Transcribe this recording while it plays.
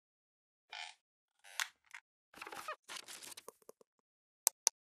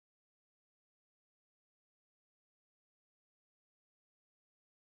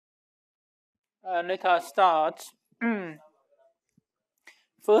Let us start.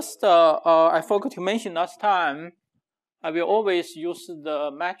 First, I forgot to mention last time, I will always use the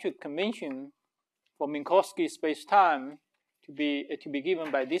metric convention for Minkowski space-time to be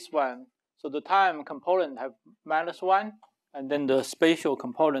given by this one. So the time component have -1, and then the spatial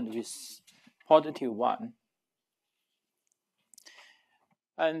component is +1.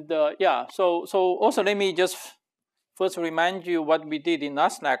 And yeah, so also let me just first remind you what we did in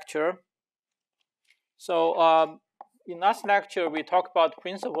last lecture. So in last lecture, we talked about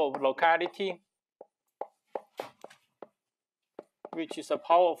principle of locality, which is a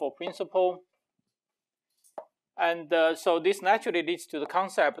powerful principle. And so this naturally leads to the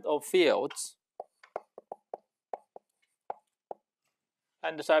concept of fields.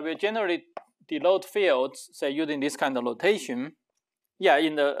 And so I will generally denote fields, say, using this kind of notation. Yeah,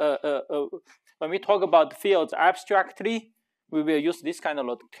 in the when we talk about fields abstractly, we will use this kind of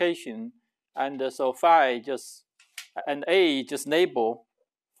notation. And so phi just and A just label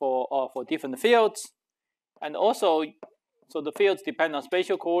for different fields, and also so the fields depend on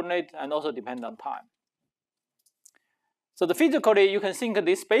spatial coordinate and also depend on time. So physically, you can think of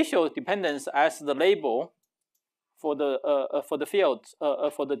this spatial dependence as the label for the fields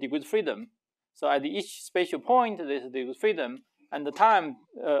for the degrees of freedom. So at each spatial point, there's a degree of freedom, and the time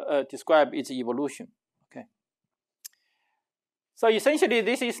describes its evolution. Okay. So essentially,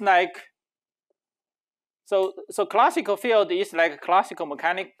 this is like so classical field is like classical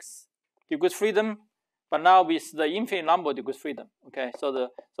mechanics degrees of freedom, but now with the infinite number of degrees of freedom. Okay. So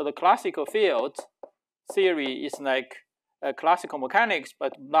the classical field theory is like classical mechanics,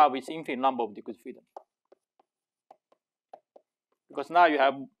 but now with infinite number of degrees of freedom. Because now you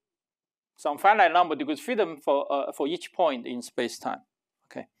have some finite number of degrees of freedom for each point in space-time.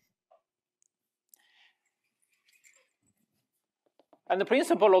 Okay. And the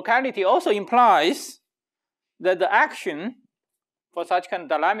principle of locality also implies that the action for such kind of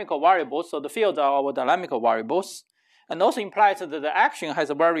dynamical variables, so the fields are our dynamical variables, and also implies that the action has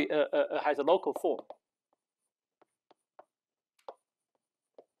a has a local form.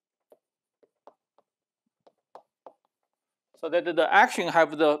 So that the action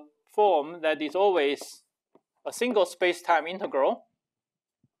have the form that is always a single space-time integral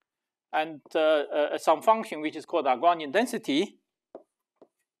and some function which is called Lagrangian density,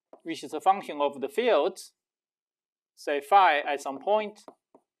 which is a function of the fields, say phi at some point,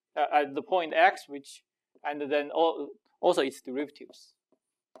 at the point x, which, and then also its derivatives.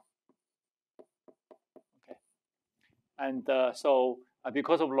 Okay. And so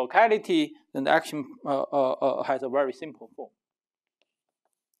because of locality, then the action has a very simple form.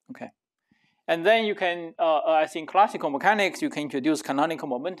 Okay. And then you can, as in classical mechanics, you can introduce canonical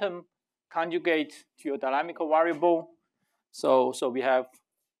momentum conjugate to your dynamical variable. So we have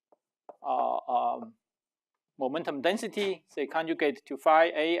momentum density, say conjugate to phi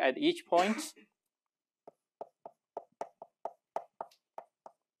a at each point.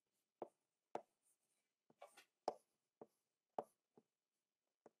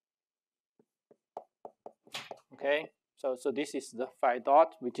 Okay, so this is the phi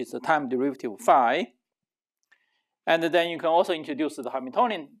dot, which is the time derivative of phi. And then you can also introduce the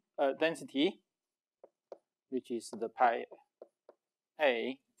Hamiltonian density, which is the pi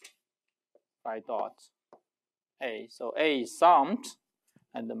a phi dot a. So a is summed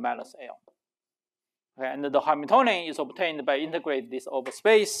and the minus L. Okay, and the Hamiltonian is obtained by integrate this over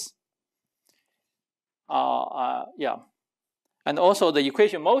space. Yeah, and also the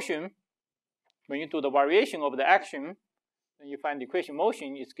equation motion. When you do the variation of the action, then you find the equation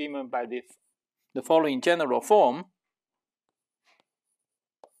motion is given by the following general form.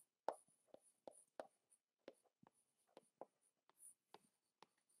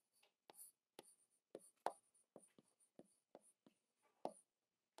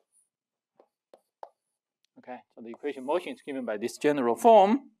 Okay, so the equation motion is given by this general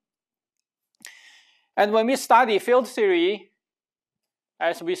form. And when we study field theory,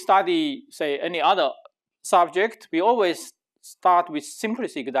 as we study, say, any other subject, we always start with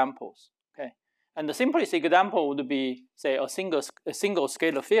simplest examples. Okay, and the simplest example would be, say, a single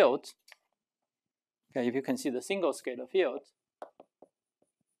scalar field. Okay, if you can see the single scalar field,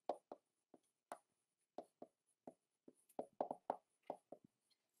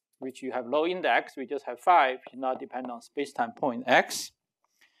 which you have low index, we just have 5, should not depend on space-time point x.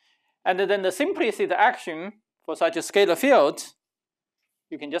 And then the simplicity action for such a scalar field,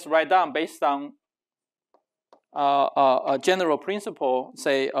 you can just write down based on a general principle,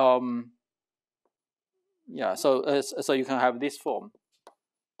 say, yeah, so you can have this form.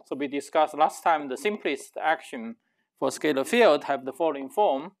 So we discussed last time the simplest action for scalar field have the following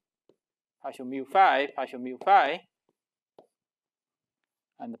form. partial mu phi,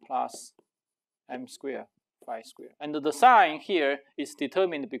 and plus m squared phi squared. And the sign here is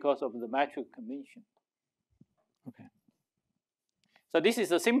determined because of the metric convention. Okay. So this is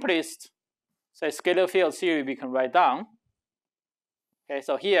the simplest, say, scalar field theory we can write down. Okay,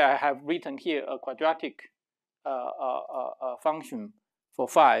 so here I have written here a quadratic function for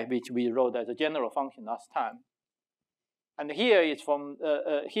phi, which we wrote as a general function last time. And here is from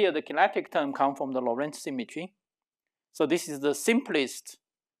here the kinetic term comes from the Lorentz symmetry. So this is the simplest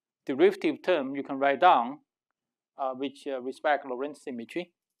derivative term you can write down, which respect Lorentz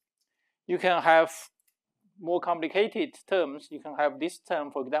symmetry. You can have more complicated terms. You can have this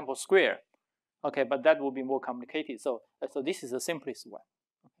term, for example, square. Okay, but that will be more complicated. So this is the simplest one.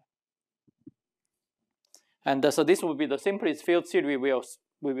 Okay. And so this will be the simplest field theory we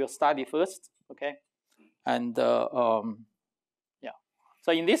will study first. Okay, and yeah.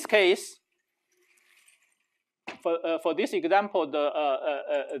 So in this case, for this example,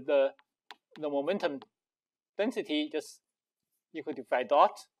 the momentum density just equal to phi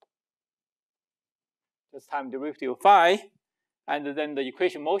dot, just time derivative of phi, and then the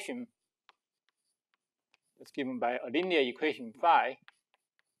equation motion is given by a linear equation phi.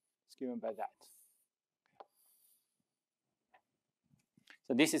 It's given by that.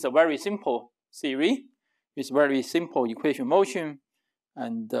 So this is a very simple theory. It's very simple equation motion,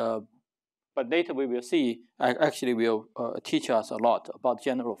 and but later we will see. Actually, will teach us a lot about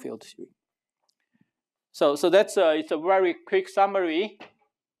general field theory. So that's it's a very quick summary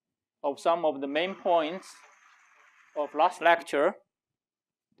of some of the main points of last lecture.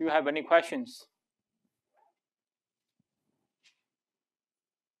 Do you have any questions?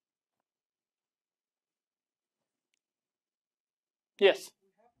 Yes.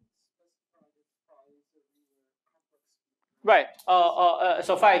 Right.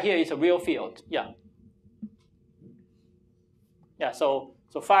 So phi here is a real field. Yeah. Yeah. So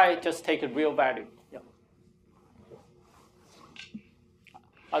phi just take a real value. Yeah.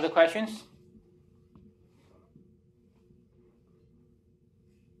 Other questions?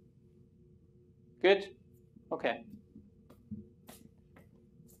 Good. Okay.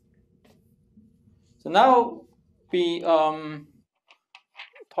 So now we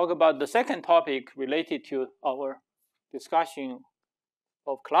talk about the second topic related to our discussion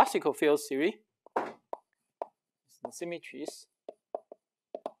of classical field theory, the symmetries,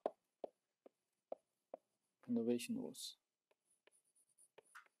 conservation rules.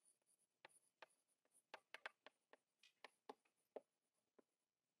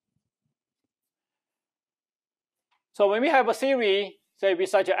 So when we have a theory, say with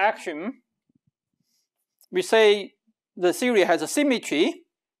such an action, we say the theory has a symmetry.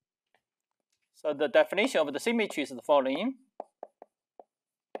 So the definition of the symmetry is the following.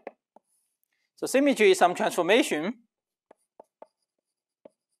 So symmetry is some transformation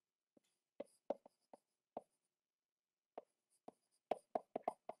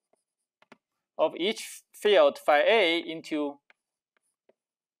of each field phi A into,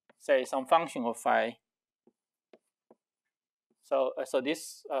 say, some function of phi. So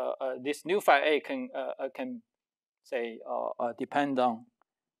this new phi A can say depend on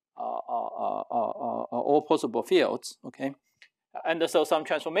all possible fields. Okay, and so some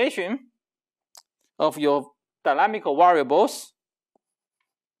transformation of your dynamical variables.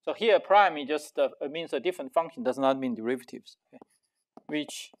 So here prime is just means a different function, does not mean derivatives. Okay,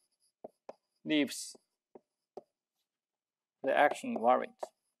 which leaves the action invariant.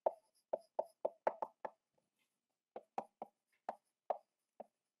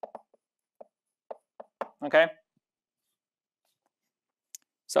 Okay.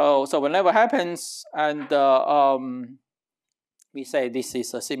 So whenever happens, and we say this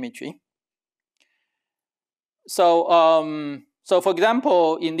is a symmetry. So so for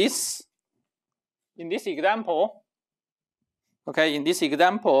example, in this example, okay, in this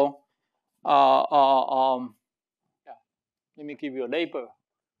example, yeah, let me give you a label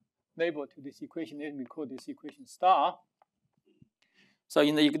to this equation. Let me call this equation star. So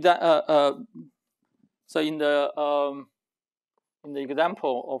in the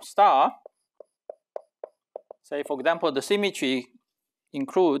example of star, say for example, the symmetry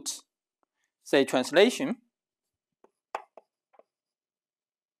includes, say, translation.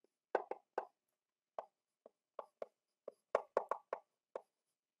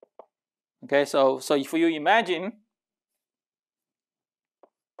 Okay, so if you imagine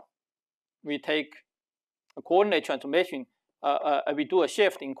we take a coordinate transformation, we do a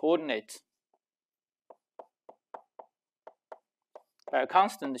shift in coordinates by a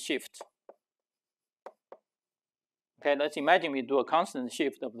constant shift. Okay, let's imagine we do a constant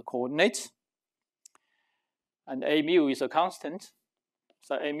shift of the coordinates. and A mu is a constant.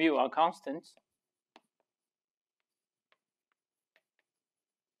 So A mu are constants.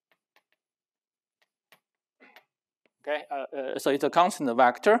 Okay, so it's a constant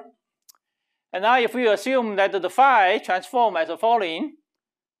vector. And now if we assume that the phi transform as the following,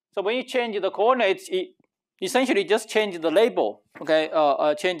 so when you change the coordinates, it essentially just change the label, okay,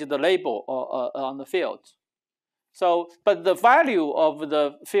 change the label on the field. So, but the value of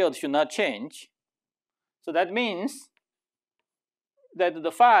the field should not change. So that means that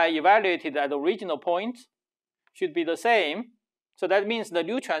the phi evaluated at the original point should be the same. So that means the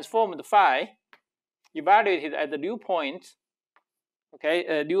new transformed phi evaluated at the new point, okay,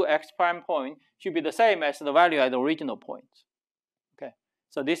 a new x prime point should be the same as the value at the original point. Okay,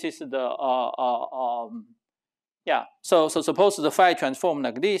 so this is the yeah. So suppose the phi transform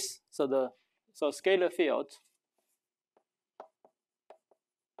like this. So scalar field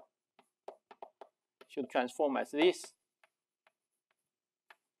should transform as this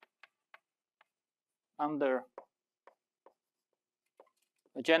under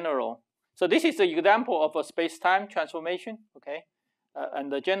a general. So this is the example of a space-time transformation, okay,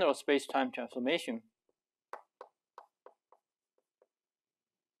 and the general space-time transformation.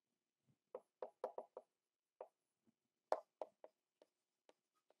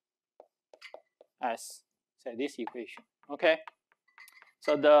 As say this equation, okay.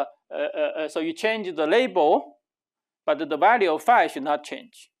 So so you change the label, but the value of phi should not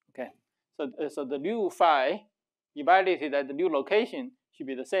change, okay. So the new phi evaluated at the new location should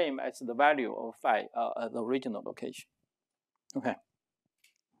be the same as the value of phi at the original location, okay.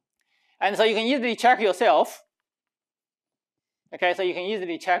 And so you can easily check yourself, okay. So you can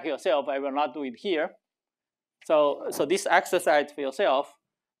easily check yourself. I will not do it here. So this exercise for yourself,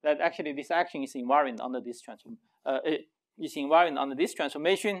 that actually this action is invariant under this transform. It is invariant under this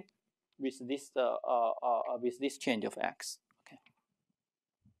transformation with this change of x. Okay.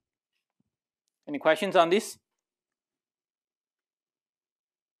 Any questions on this?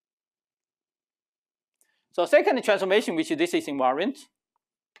 So second transformation, which this is invariant,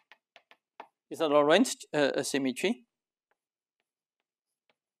 is a Lorentz symmetry.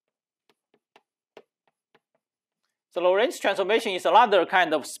 So Lorentz transformation is another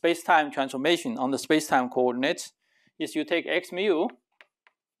kind of space-time transformation on the space-time coordinates. Is you take x mu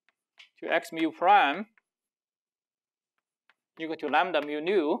to x mu prime equal to lambda mu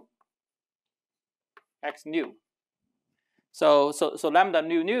nu x nu. So lambda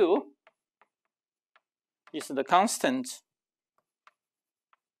mu nu is the constant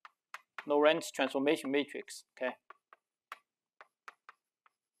Lorentz transformation matrix. Okay.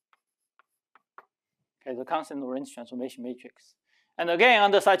 Okay, the constant Lorentz transformation matrix. And again,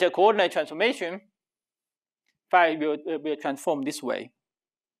 under such a coordinate transformation, phi will transform this way.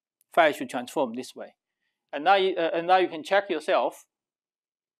 Phi should transform this way. And now you can check yourself.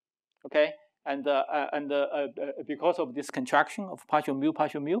 Okay, and because of this contraction of partial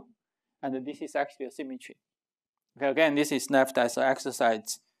mu, and this is actually a symmetry. Okay, again, this is left as an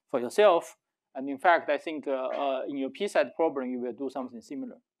exercise for yourself. And in fact, I think in your p-side problem, you will do something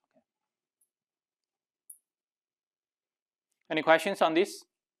similar. Okay. Any questions on this?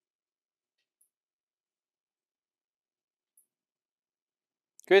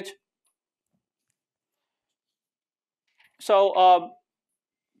 Good. So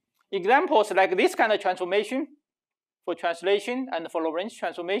examples like this kind of transformation for translation and for Lorentz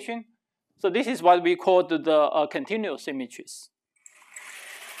transformation. So this is what we call the continuous symmetries.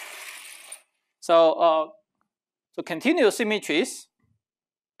 So continuous symmetries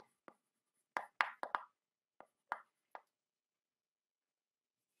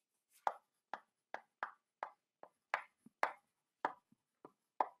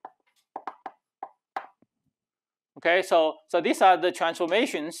okay, so these are the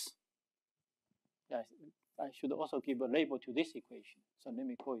transformations. Yeah, I should also give a label to this equation. So let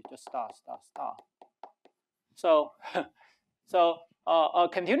me call it just star. So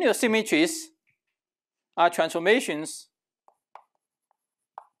continuous symmetries are transformations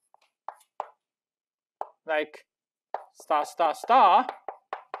like star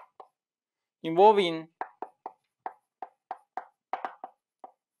involving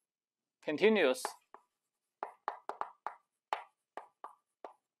continuous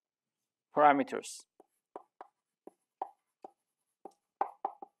parameters.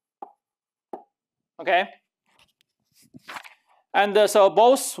 Okay, and so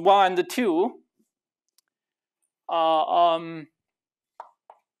both 1 and 2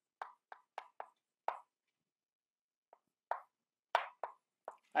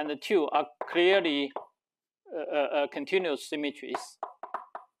 and the 2 are clearly continuous symmetries.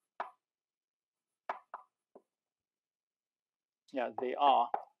 Yeah, they are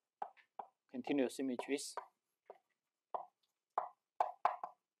continuous symmetries.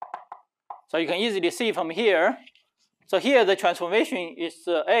 So you can easily see from here. So here the transformation is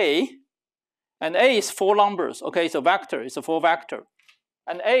A, and A is 4 numbers. Okay, it's a vector. It's a 4 vector.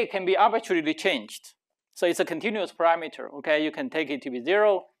 And A can be arbitrarily changed. So it's a continuous parameter. Okay, you can take it to be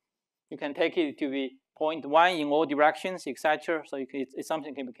 0. You can take it to be 0.1 in all directions, etc. So it's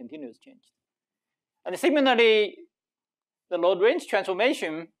something can be continuous changed. And similarly, the Lagrange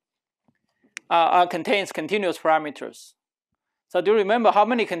transformation contains continuous parameters. So do you remember how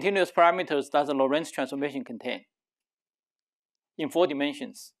many continuous parameters does the Lagrange transformation contain? In 4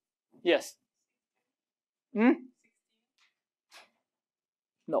 dimensions. Yes.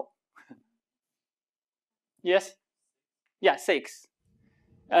 No. Yes? Yeah, 6.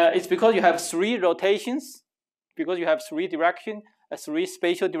 It's because you have 3 rotations, because you have 3 directions, 3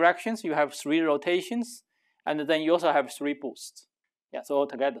 spatial directions, you have 3 rotations, and then you also have 3 boosts. Yeah, so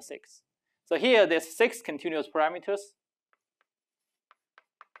altogether 6. So here there's 6 continuous parameters.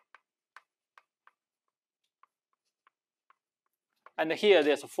 And here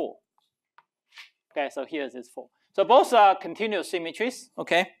there's 4. Okay, so here there's 4. So both are continuous symmetries,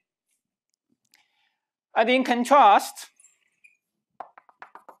 okay? And in contrast,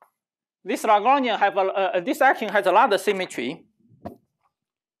 this Lagrangian this action has a lot of symmetry,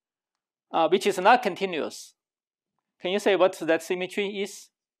 which is not continuous. Can you say what that symmetry is?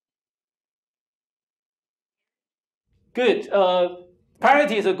 Good.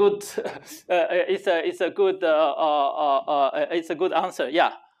 Parity is a good. It's a good answer.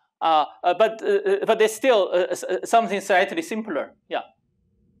 Yeah. But there's still something slightly simpler. Yeah.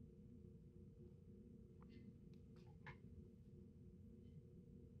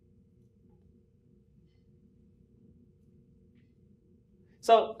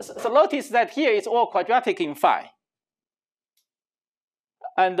 So notice that here it's all quadratic in phi.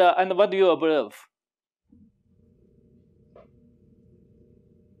 And what do you observe?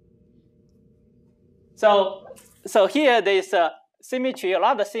 So here there's a symmetry, a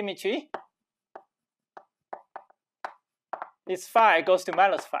lot of symmetry. It's phi goes to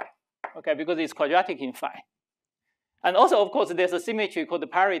minus phi, okay, because it's quadratic in phi. And also, of course, there's a symmetry called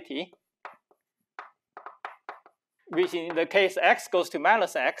parity, which in the case x goes to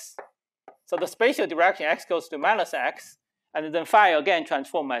minus x. So the spatial direction x goes to minus x, and then phi again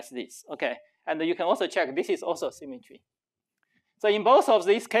transform as this, okay? And you can also check this is also symmetry. So in both of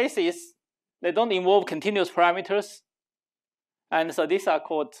these cases, they don't involve continuous parameters. And so these are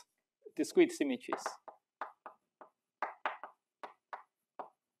called discrete symmetries.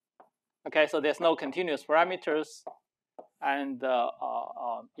 Okay, so there's no continuous parameters. And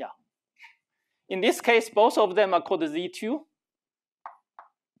yeah. In this case, both of them are called Z2.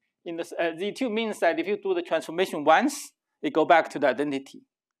 In this, Z2 means that if you do the transformation once, it go back to the identity.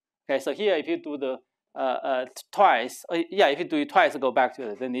 Okay, so here if you do the twice, yeah, if you do it twice, go back to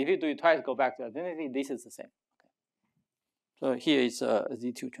the identity. If you do it twice, go back to the identity. This is the same. Okay. So here is a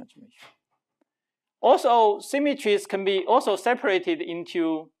Z2 transformation. Also, symmetries can be also separated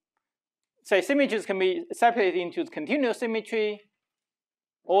into, say, symmetries can be separated into continuous symmetry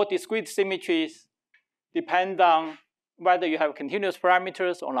or discrete symmetries, depend on whether you have continuous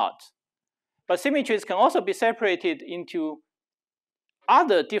parameters or not. But symmetries can also be separated into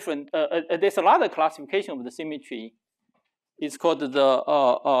other different, there's a lot of classification of the symmetry. It's called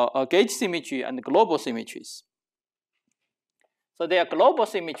the gauge symmetry and global symmetries. So they are global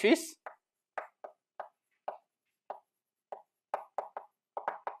symmetries.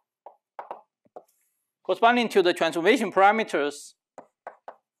 Corresponding to the transformation parameters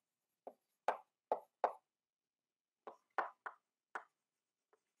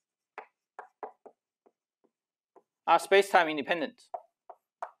are space-time independent.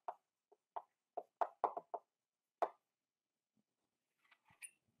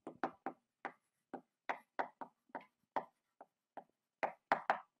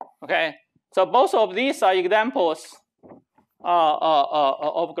 Okay, so both of these are examples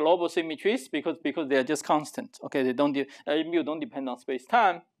of global symmetries because they are just constant. Okay, they don't mu don't depend on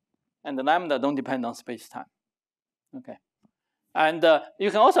space-time, and the lambda don't depend on space-time. Okay, and you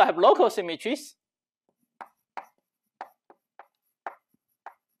can also have local symmetries.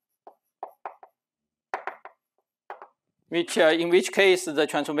 Which, in which case the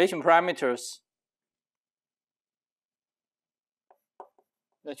transformation parameters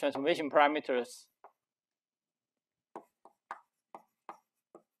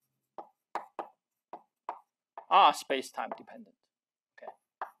are space-time dependent. Okay.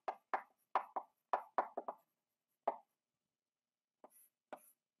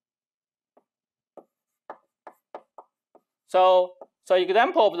 So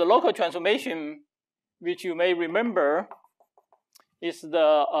example of the local transformation, which you may remember, is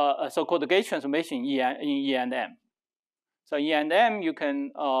the so-called gauge transformation in E and M. So E and M, you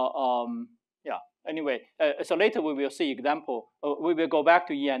can Anyway, so later we will see example. We will go back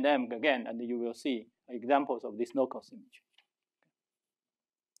to E and M again, and you will see examples of this local symmetry.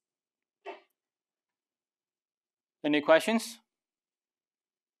 Any questions?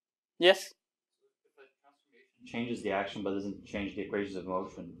 Yes. If a transformation changes the action but doesn't change the equations of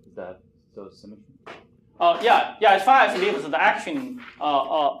motion, is that still symmetry? Yeah. As far as leaves the action,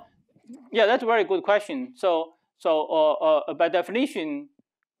 yeah, that's a very good question. So by definition,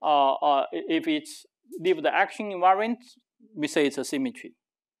 if it's leave the action invariant, we say it's a symmetry.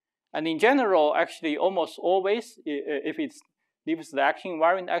 And in general, actually, almost always, if it leaves the action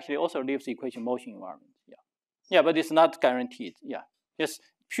invariant, actually also leaves the equation motion invariant. Yeah, but it's not guaranteed. Yeah, just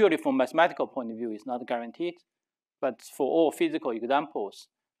purely from mathematical point of view, it's not guaranteed. But for all physical examples,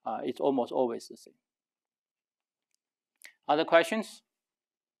 it's almost always the same. Other questions?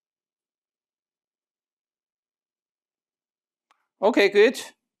 Okay, good.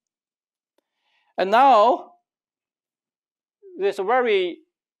 And now there's a very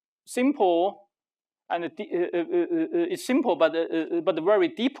simple and it's simple but a very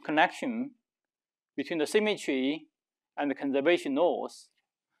deep connection between the symmetry and the conservation laws.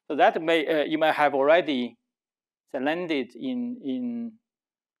 So that may you might have already landed in.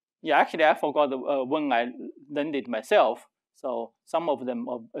 Yeah, actually, I forgot when I landed myself. So some of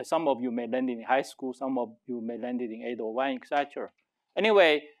you may land in high school, some of you may land in 801, etc.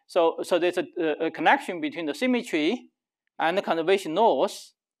 Anyway, so there's a connection between the symmetry and the conservation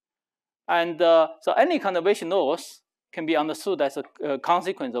laws, and so any conservation laws can be understood as a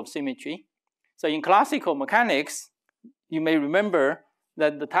consequence of symmetry. So in classical mechanics, you may remember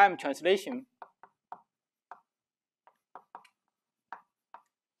that the time translation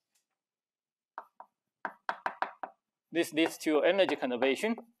this leads to energy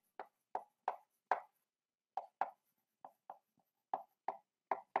conservation.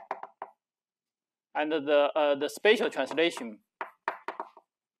 And the spatial translation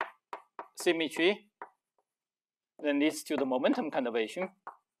symmetry then leads to the momentum conservation.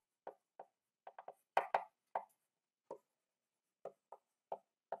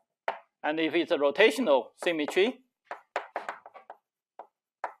 And if it's a rotational symmetry,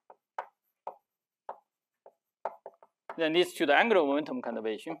 then leads to the angular momentum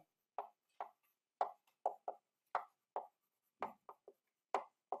conservation.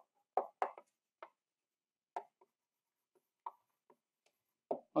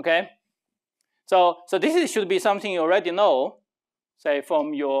 Okay, so this should be something you already know, say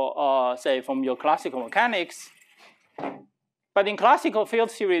from your classical mechanics. But in classical field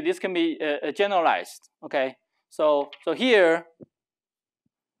theory, this can be generalized. Okay, so here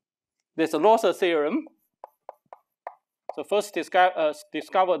there's a Noether theorem. So first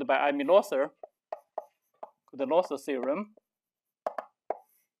discovered by Emil Noether, the Noether theorem.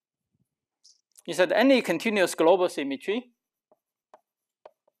 He said any continuous global symmetry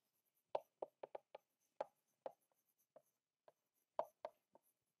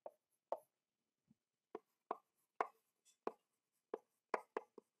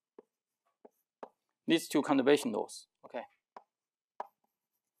leads to conservation laws. Okay.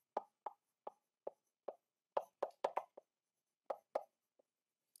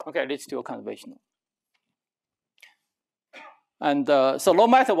 Okay, leads to a conservation law. And so no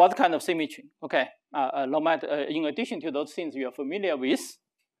matter what kind of symmetry, okay, no matter in addition to those things you are familiar with,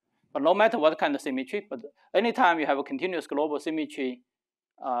 but no matter what kind of symmetry, but anytime you have a continuous global symmetry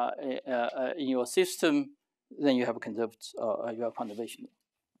in your system, then you have conservation.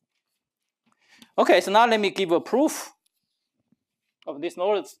 Okay, so now let me give a proof of this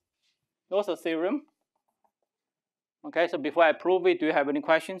Noether theorem. Okay, so before I prove it, do you have any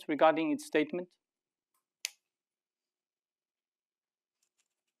questions regarding its statement?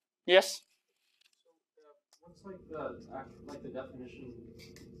 Yes? So what's the definition?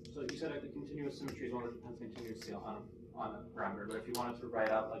 So you said the continuous symmetry is one that depends continuously on a parameter, but if you wanted to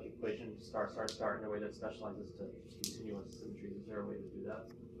write out like equation star in a way that specializes to continuous symmetries, is there a way to do that?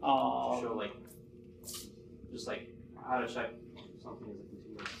 To show just how to check something is a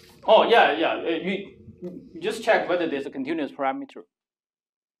continuous. Oh yeah. You just check whether there's a continuous parameter.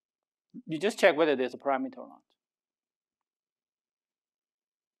 You just check whether there's a parameter or not.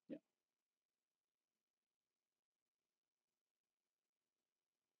 Yeah.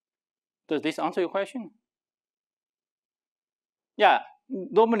 Does this answer your question? Yeah.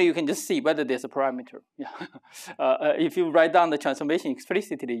 normally you can just see whether there's a parameter. Yeah. If you write down the transformation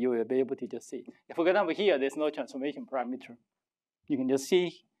explicitly, you will be able to just see. For example, here there's no transformation parameter. You can just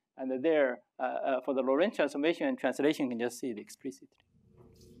see, and there for the Lorentz transformation and translation, you can just see it explicitly.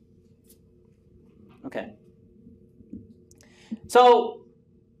 Okay. So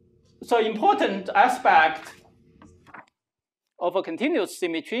important aspect of a continuous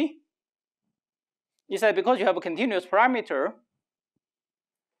symmetry is that because you have a continuous parameter,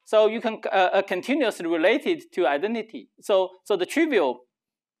 so you can continuously relate it to identity. So the trivial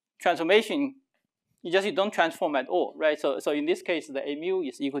transformation, you don't transform at all, right? So in this case, the A mu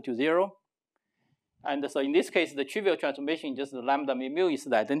is equal to 0. And so in this case, the trivial transformation, just the lambda mu is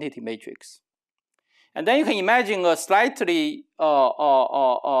the identity matrix. And then you can imagine a slightly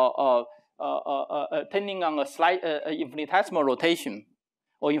tending on a slight infinitesimal rotation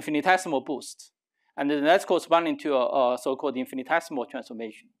or infinitesimal boost. And then that's corresponding to a so-called infinitesimal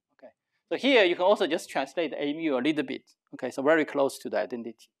transformation. Okay. So here you can also just translate A mu a little bit. Okay, so very close to the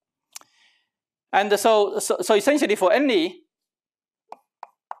identity. And so essentially for any,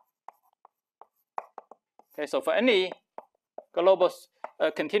 okay, so for any global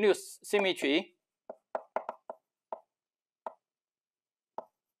continuous symmetry,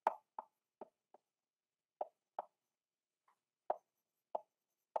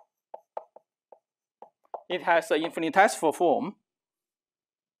 it has an infinitesimal form.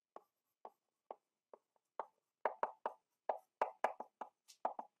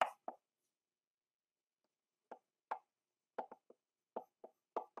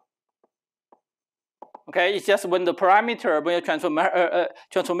 Okay, it's just when the parameter, when your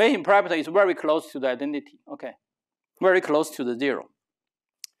transformation parameter is very close to the identity. Okay, very close to the 0.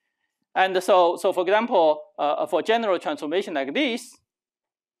 And so for example, for general transformation like this,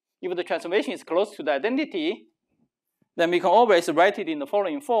 if the transformation is close to the identity, then we can always write it in the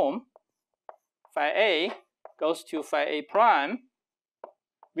following form. Phi A goes to phi A prime,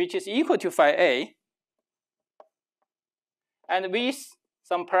 which is equal to phi A. And with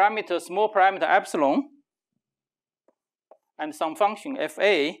some parameter, small parameter epsilon, and some function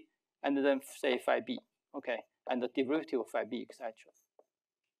Fa, and then say phi B. Okay, and the derivative of phi B, etc.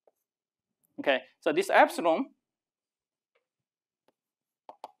 Okay, so this epsilon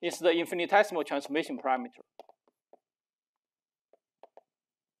is the infinitesimal transformation parameter.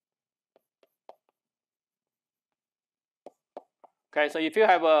 Okay, so if you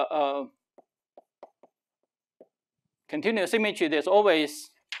have a continuous symmetry, there's always,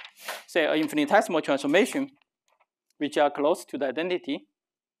 say, an infinitesimal transformation, which are close to the identity.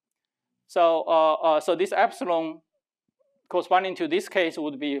 So, so this epsilon corresponding to this case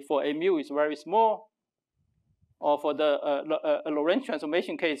would be for A mu is very small, or for the Lorentz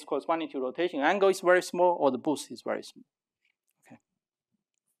transformation case corresponding to rotation angle is very small, or the boost is very small. Okay.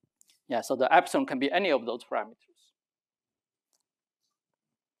 Yeah, so the epsilon can be any of those parameters.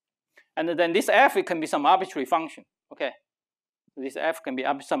 And then this f, it can be some arbitrary function. Okay, this f can be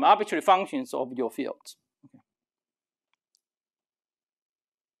some arbitrary functions of your fields. Okay.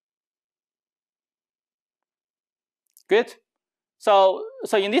 Good. So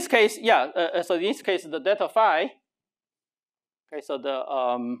in this case, yeah. So in this case, the delta phi. Okay. So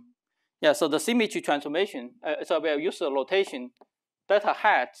the yeah. So the symmetry transformation. So we'll use the rotation delta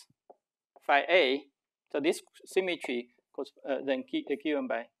hat phi a. So this symmetry then given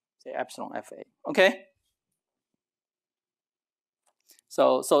by say epsilon fa. Okay.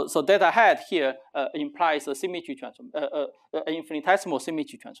 So delta hat here implies a symmetry transform, an infinitesimal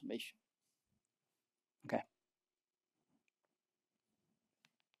symmetry transformation. Okay.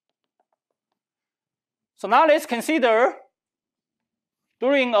 So now let's consider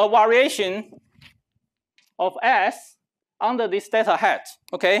doing a variation of S under this delta hat.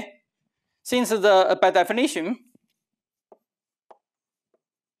 Okay. Since the by definition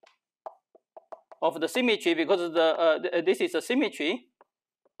of the symmetry, because this is a symmetry,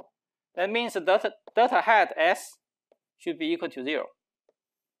 that means the delta hat S should be equal to 0.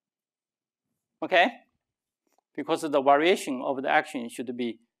 Okay? Because the variation of the action should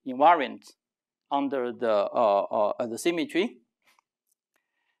be invariant under the symmetry.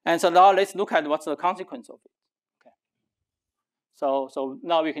 And so now let's look at what's the consequence of it. Okay. So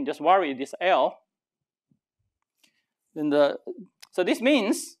now we can just vary this L. Then so this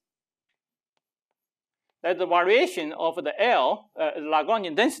means that the variation of the L,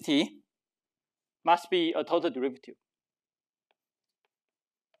 Lagrangian density, must be a total derivative.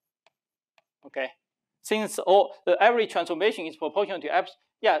 Okay, since every transformation is proportional to epsilon.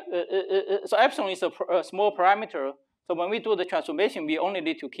 Yeah, so epsilon is a small parameter. So when we do the transformation, we only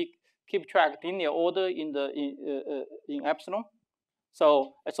need to keep track linear order in epsilon.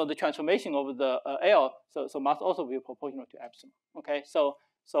 So the transformation of the L so must also be proportional to epsilon. Okay, so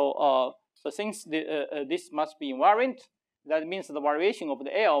since this must be invariant, that means the variation of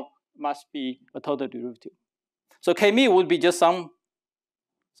the L must be a total derivative. So K mu would be just some.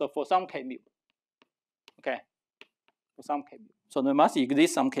 So for some K mu, okay, for some K mu, so there must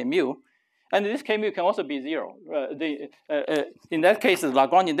exist some K mu, and this K mu can also be 0. In that case, the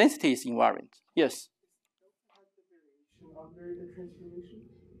Lagrangian density is invariant. Yes. Under the transformation?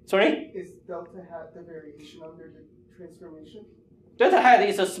 Sorry? Is delta hat the variation under the transformation? Delta hat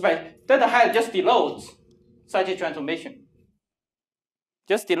is delta hat just denotes such a transformation.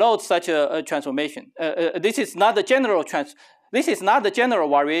 Just denotes such a transformation. This is not the general This is not the general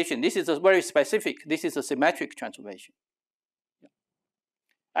variation. This is a very specific. This is a symmetric transformation. Yeah.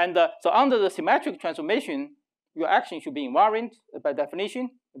 And so under the symmetric transformation, your action should be invariant by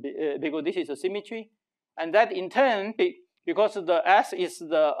definition because this is a symmetry, and that in turn, because the S is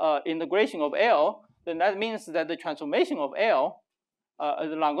the integration of L, then that means that the transformation of L,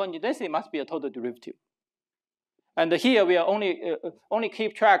 the Lagrangian density must be a total derivative. And here we are only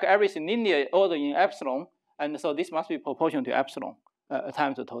keep track everything linear order in epsilon, and so this must be proportional to epsilon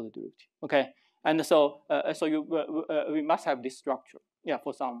times the total derivative. Okay, and so we must have this structure. Yeah,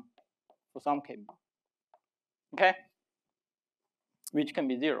 for some K. Okay, which can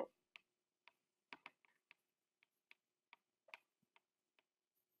be 0.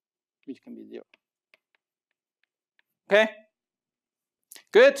 Which can be 0. Okay,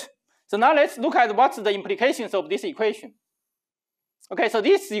 good. So now let's look at what's the implications of this equation. Okay, so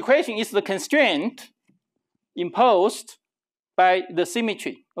this equation is the constraint imposed by the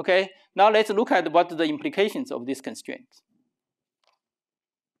symmetry. Okay, now let's look at what the implications of this constraint.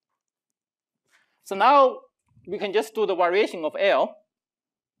 So now we can just do the variation of L.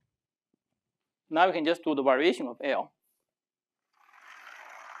 Now we can just do the variation of L.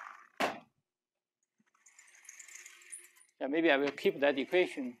 Yeah, maybe I will keep that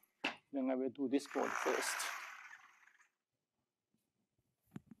equation. Then I will do this board first.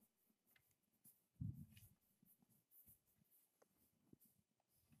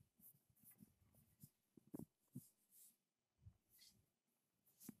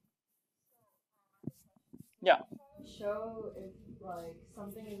 Yeah. Show if like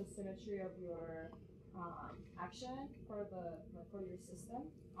something is a symmetry of your action for your system.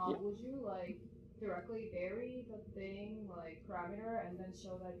 Yeah. Would you like directly vary the thing like parameter and then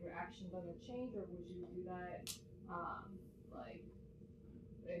show that your action doesn't change, or would you do that like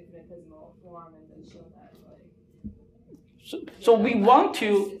infinitesimal form and then show that like? So we want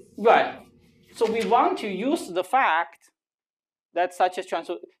to So we want to use the fact that such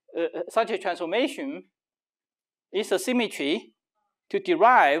a transformation is a symmetry to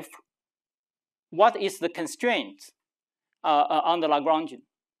derive what is the constraint on the Lagrangian.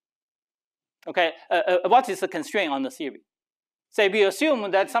 Okay, what is the constraint on the theory? Say we assume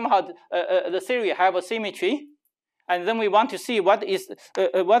that somehow the theory have a symmetry, and then we want to see what is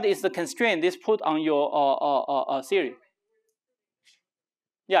the constraint this put on your theory.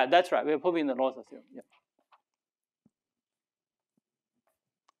 Yeah, that's right. We're proving the laws of theorem. Yeah.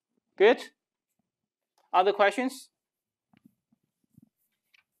 Good. Other questions?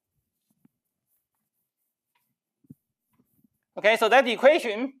 Okay, so that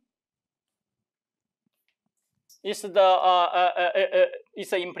equation is the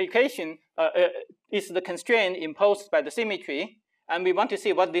implication is the constraint imposed by the symmetry, and we want to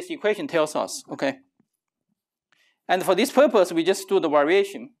see what this equation tells us. Okay, and for this purpose, we just do the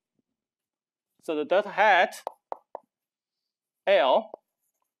variation. So the delta hat L.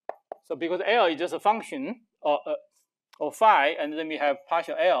 So because L is just a function of phi, and then we have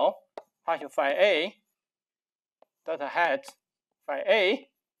partial L, partial phi A, delta hat phi A,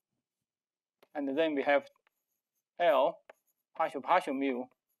 and then we have L partial mu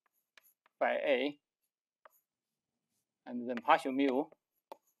phi A, and then partial mu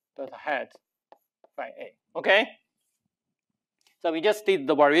delta hat phi A. Okay, so we just did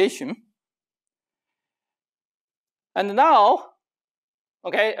the variation, and now,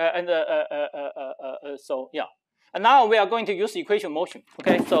 okay, so yeah, and now we are going to use equation motion.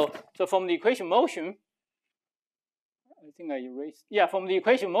 Okay, so from the equation motion, I think I erased. Yeah, from the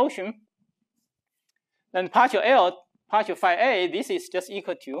equation motion, then partial L, partial phi A, this is just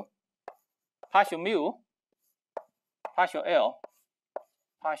equal to partial mu, partial L,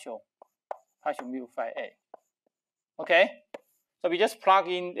 partial mu phi A. Okay, so we just plug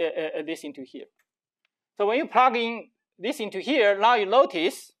in this into here. So when you plug in this into here, now you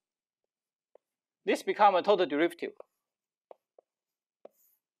notice this becomes a total derivative.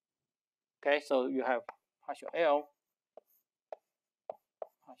 Okay, so you have partial L,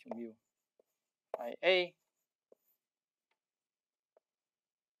 partial mu phi A,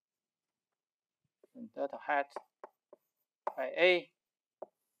 and delta hat phi A.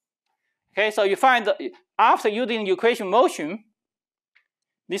 Okay, so you find that after using equation motion,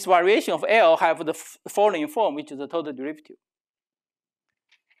 this variation of L have the following form, which is the total derivative.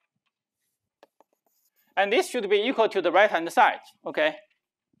 And this should be equal to the right-hand side, okay?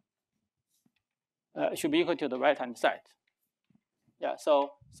 Should be equal to the right-hand side. Yeah,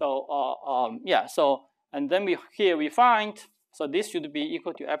 and then here we find, so this should be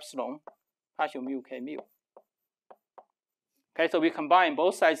equal to epsilon partial mu k mu. Okay, so we combine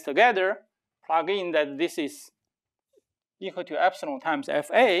both sides together, plug in that this is equal to epsilon times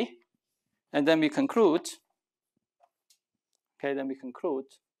Fa, and then we conclude, okay,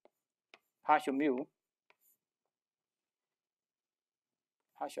 partial mu,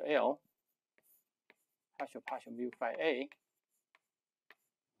 partial L, partial mu phi A,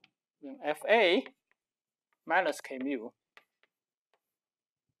 then Fa minus k mu,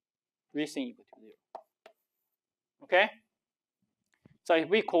 everything equal to 0. Okay? So if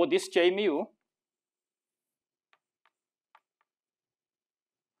we call this J mu,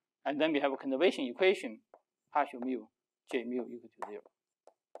 and then we have a conservation equation, partial mu, J mu equal to 0.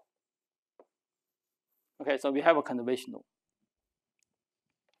 Okay, so we have a conservation law.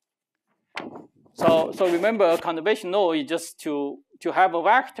 So remember, conservation law is just to have a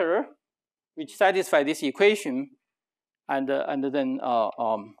vector which satisfies this equation, and then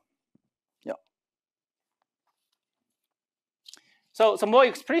yeah. So more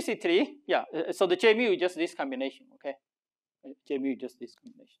explicitly, yeah. So the J mu is just this combination, okay? J mu is just this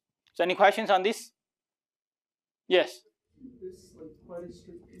combination. So any questions on this? Yes. This is like quite a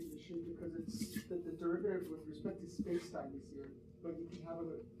strict condition because it's that the derivative with respect to space-time is 0, but you can have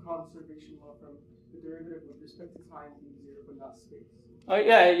a conservation law from the derivative with respect to time being 0, but not space.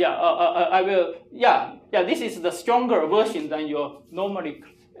 I will. Yeah. This is the stronger version than your normally.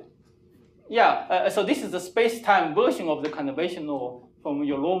 Yeah. So this is the space-time version of the conservation law from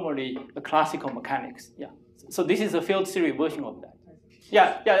your normally classical mechanics. Yeah. So this is a field theory version of that.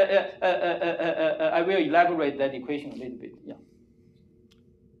 I will elaborate that equation a little bit. Yeah.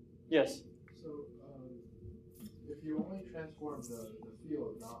 Yes. So if you only transform the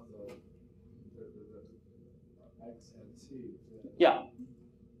field, not the x and t, yeah,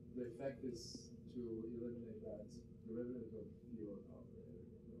 the effect is to eliminate that derivative of field of n.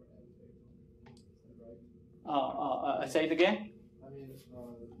 Is that right? Say it again. I mean,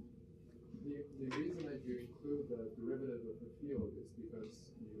 the reason that you include the derivative of the field is because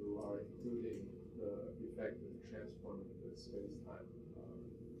you are including the effect of transforming the space-time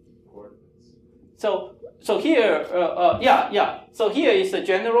coordinates. So here, So here is a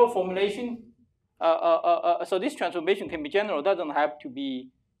general formulation. So this transformation can be general. Doesn't have to be,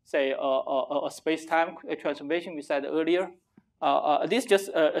 say, a space-time transformation we said earlier. This is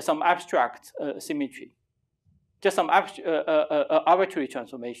just some abstract symmetry, just some arbitrary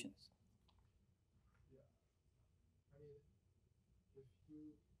transformations.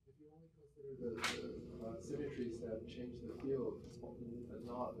 If you only consider the symmetries that change the field, and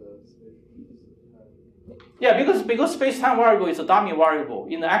not the symmetries. Yeah, because space-time variable is a dummy variable.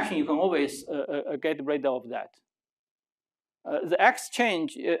 In the action, you can always get rid of that. The x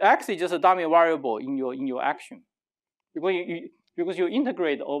change, x is just a dummy variable in your action, because you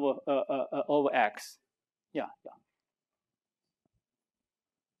integrate over x. Yeah.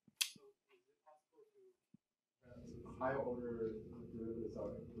 Higher order derivatives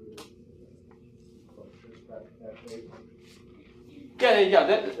are included from this Yeah.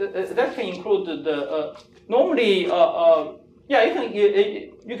 That can include the normally. You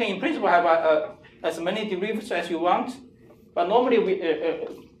can in principle have as many derivatives as you want, but normally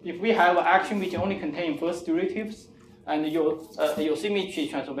if we have an action which only contains first derivatives, and your symmetry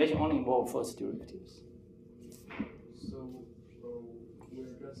transformation only involves first derivatives. So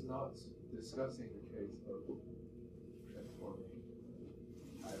we're just not discussing the case of transforming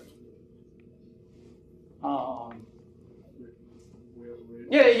higher.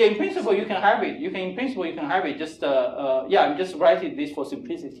 In principle you can have it. Just I'm just writing this for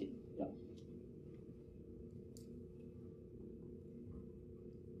simplicity.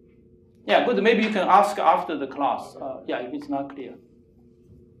 Yeah, good. Maybe you can ask after the class. If it's not clear.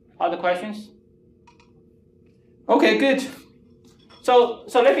 Other questions? Okay, good. So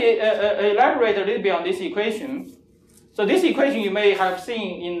let me elaborate a little bit on this equation. So this equation you may have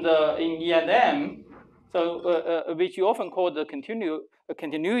seen in E&M. So which you often call the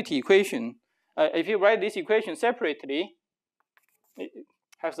continuity equation. If you write this equation separately, it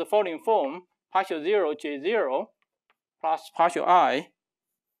has the following form: partial 0 J0 plus partial I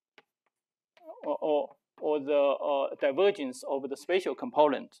or the divergence of the spatial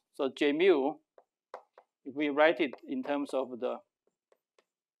component. So J mu, if we write it in terms of the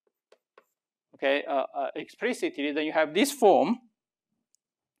explicitly, then you have this form.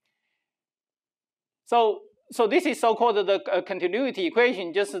 So this is so-called the continuity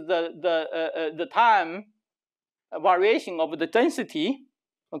equation, just the time variation of the density.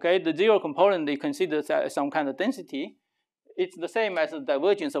 Okay, the zero component they consider as some kind of density. It's the same as the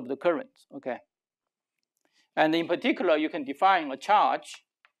divergence of the current. Okay, and in particular, you can define a charge,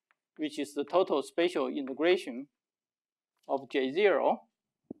 which is the total spatial integration of J0.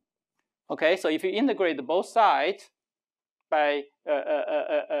 Okay, so if you integrate both sides by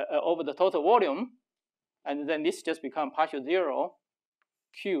over the total volume, and then this just becomes partial zero,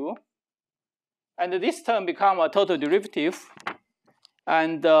 Q, and this term becomes a total derivative,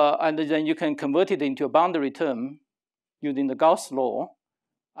 and then you can convert it into a boundary term using the Gauss law,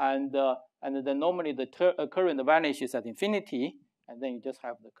 and then normally the current vanishes at infinity, and then you just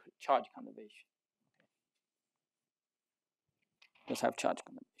have the charge conservation. Just have charge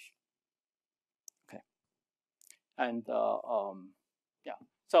conservation. Okay, and yeah.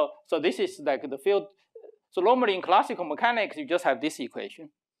 So this is like the field. So normally in classical mechanics, you just have this equation.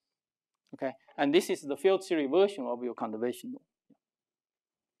 Okay, and this is the field theory version of your conservation law.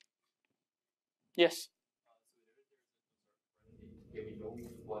 Yes. Can we know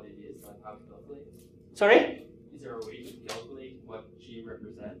what it is, like how to calculate? Sorry? Is there a way to calculate what G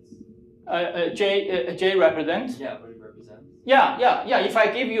represents? J represents? Yeah, what it represents. Yeah. If I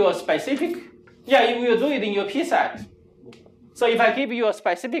give you a specific, you will do it in your P set. So if I give you a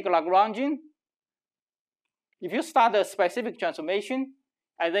specific Lagrangian, if you start a specific transformation,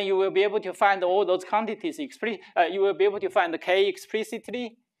 and then you will be able to find all those quantities you will be able to find the K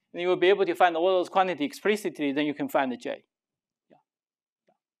explicitly, and you will be able to find all those quantities explicitly, then you can find the J.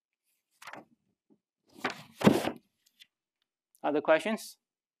 Other questions?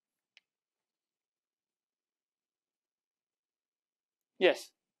 Yes.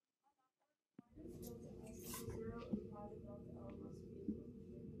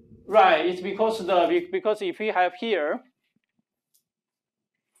 Right. It's because if we have here,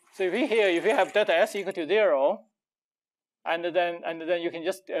 so if we have delta S equal to 0, and then you can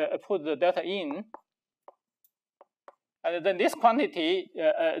just put the delta in, and then this quantity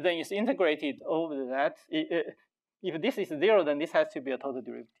then is integrated over that. If this is 0, then this has to be a total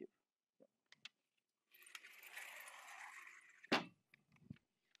derivative.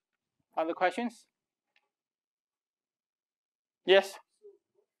 Other questions? Yes?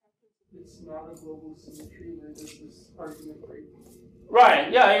 It's not a global symmetry where there's this argument break.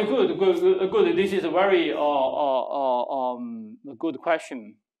 Right. Yeah. Good. This is a very good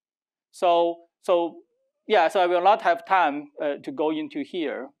question. So I will not have time to go into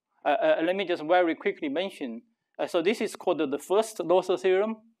here. Let me just very quickly mention. So this is called the first Noether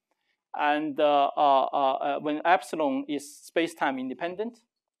theorem, and when epsilon is space-time independent,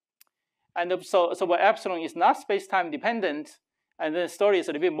 and so when epsilon is not space-time dependent, and then the story is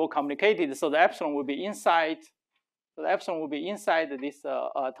a little bit more complicated. So the epsilon will be inside. So the epsilon will be inside this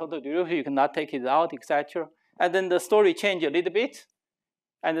total derivative. You cannot take it out, etc. And then the story changes a little bit,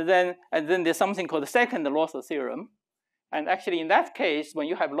 and then there's something called the second Noether theorem. And actually, in that case, when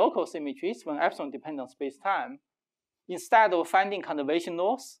you have local symmetries, when epsilon depends on space-time, instead of finding conservation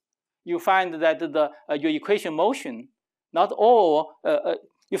laws, you find that your equation motion, not all,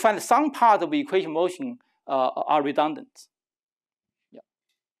 you find some part of the equation motion are redundant.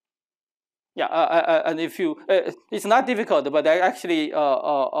 And if you, it's not difficult, but I actually,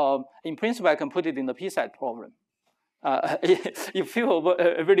 in principle, I can put it in the P-set problem. If people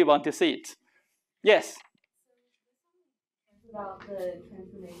really want to see it. Yes? About the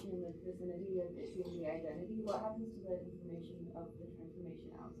transformation in the vicinity of issuing the identity, what happens to the information of the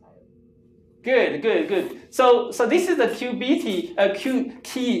transformation outside of it? Good. So this is the key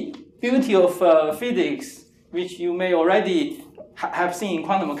beauty of physics, which you may already have seen in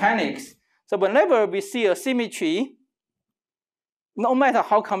quantum mechanics. So whenever we see a symmetry, no matter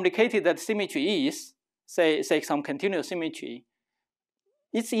how complicated that symmetry is, say some continuous symmetry,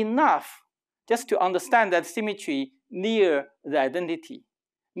 it's enough just to understand that symmetry near the identity,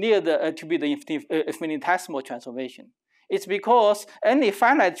 near to be the infinitesimal transformation. It's because any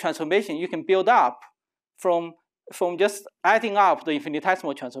finite transformation you can build up from just adding up the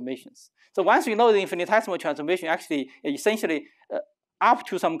infinitesimal transformations. So once you know the infinitesimal transformation, actually, essentially, up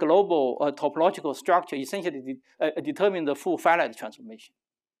to some global topological structure, essentially determine the full finite transformation.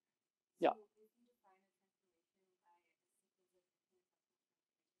 Yeah.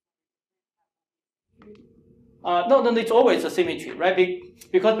 No, it's always a symmetry, right?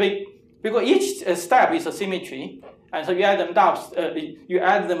 Because because each step is a symmetry, and so you add them up. You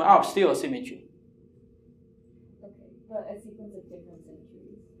add them up, still a symmetry. Okay, but a sequence of different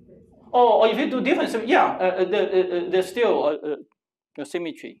symmetries. Or if you do different, yeah, there's still a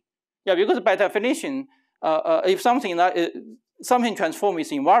symmetry. Yeah, because by definition, if something transform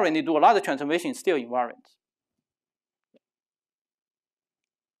is invariant, you do a lot of transformation, still invariant.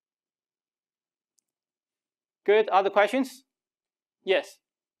 Good. Other questions? Yes.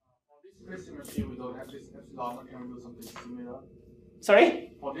 For discrete symmetry, we don't have this epsilon. Can we do something similar?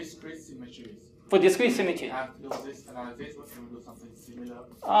 Sorry? For discrete symmetries. For discrete symmetry. We have to do this analysis, but can we do something similar?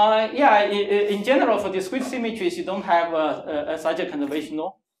 Yeah, in general, for discrete symmetries, you don't have such a conservation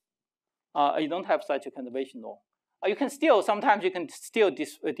law. You don't have such a conservation law. You can still, sometimes you can still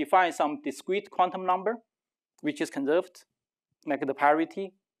define some discrete quantum number, which is conserved, like the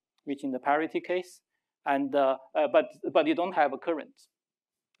parity, which in the parity case. And but you don't have a current.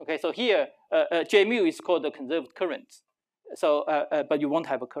 Okay, so here J mu is called the conserved current. So but you won't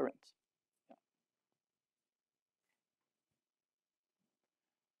have a current.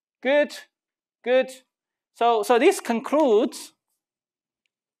 Good, good. So this concludes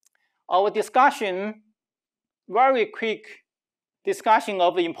our discussion. Very quick discussion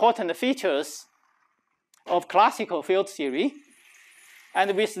of the important features of classical field theory.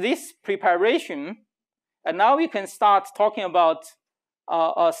 And with this preparation. And now we can start talking about,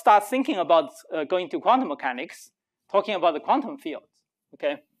 start thinking about going to quantum mechanics, talking about the quantum fields.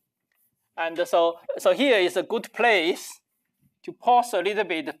 Okay, and so here is a good place to pause a little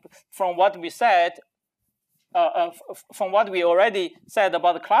bit from what we said, from what we already said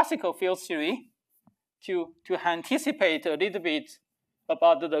about the classical field theory, to anticipate a little bit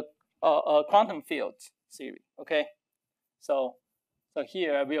about the quantum field theory. Okay, so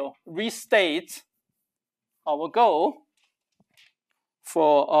here I will restate our goal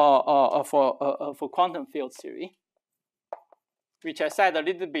for quantum field theory, which I said a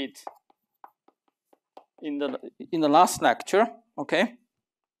little bit in the last lecture. Okay.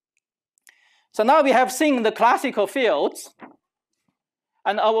 So now we have seen the classical fields,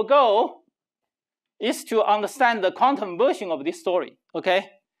 and our goal is to understand the quantum version of this story. Okay.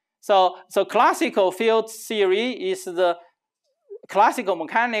 So classical field theory is the classical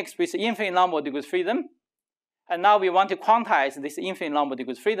mechanics with infinite number of degrees freedom. And now we want to quantize this infinite number of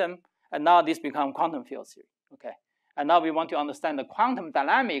degrees freedom, and now this becomes quantum field theory. Okay, and now we want to understand the quantum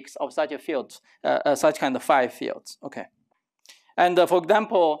dynamics of such a field, such kind of 5 fields. Okay, and for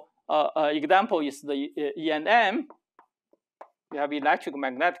example, example is the E and M. We have electric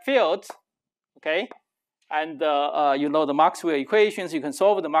magnetic fields. Okay, and you know the Maxwell equations. You can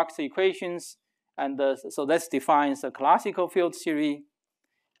solve the Maxwell equations, and so that defines the classical field theory,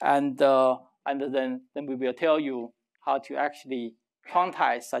 and then we will tell you how to actually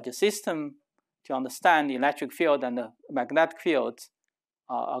quantize such a system to understand the electric field and the magnetic field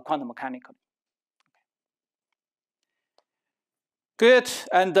quantum mechanically. Good,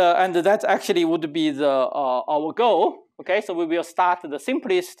 and that actually would be our goal. Okay, so we will start the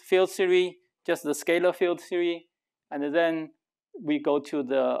simplest field theory, just the scalar field theory, and then we go to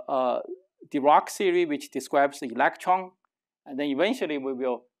the Dirac theory, which describes the electron, and then eventually we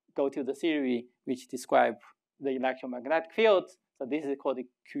will go to the theory which describes the electromagnetic field. So this is called the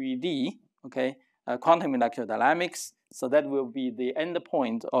QED, okay, quantum electrodynamics. So that will be the end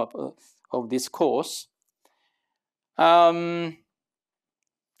point of this course. Okay,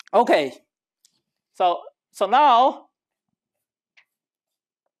 so now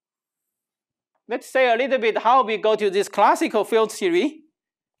let's say a little bit how we go to this classical field theory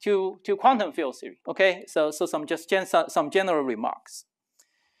to quantum field theory. Okay, so some general remarks.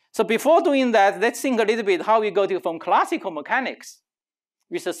 So before doing that, let's think a little bit how we go from classical mechanics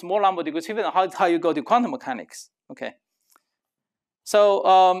with a small number of degrees freedom, how you go to quantum mechanics. Okay.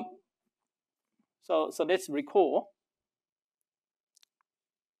 So so let's recall.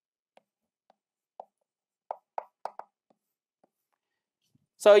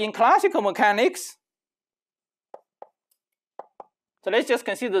 So in classical mechanics, so let's just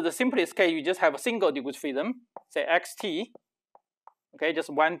consider the simplest case. You just have a single degree freedom, say xt. Okay, just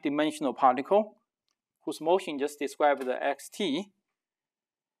one-dimensional particle whose motion just describes the xt.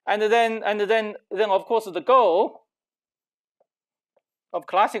 And then of course the goal of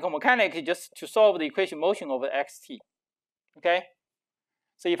classical mechanics is just to solve the equation motion over xt. Okay?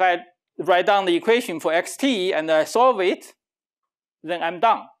 So if I write down the equation for xt and I solve it, then I'm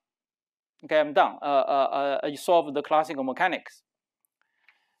done. Okay, I'm done. I solve the classical mechanics.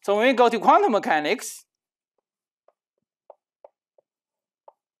 So when we go to quantum mechanics,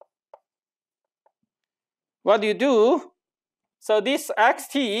 what you do So this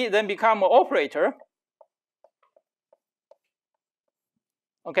xt then become an operator.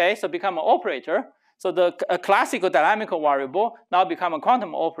 Okay, so become an operator. So a classical dynamical variable now become a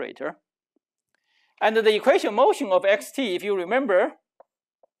quantum operator. And the equation motion of xt, if you remember,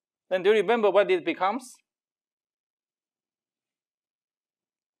 then do you remember what it becomes?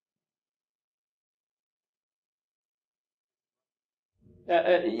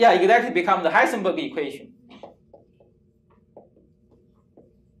 Yeah, it actually becomes the Heisenberg equation.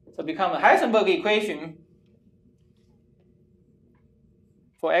 So become a Heisenberg equation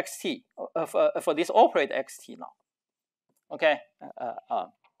for xt, for this operator xt now. Okay,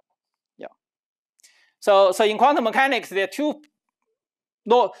 yeah. So in quantum mechanics, there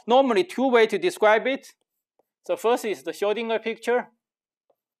are normally two ways to describe it. So first is the Schrodinger picture.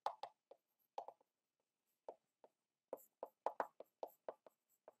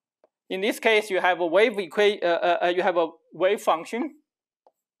 In this case, you have a wave you have a wave function,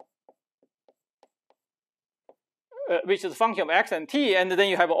 which is a function of x and t, and then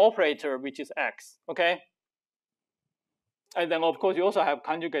you have an operator which is x. Okay, and then of course you also have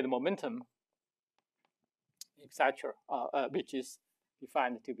conjugate momentum, etc., which is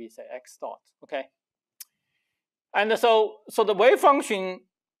defined to be say x dot. Okay, and so the wave function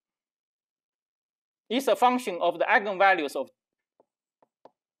is a function of the eigenvalues of.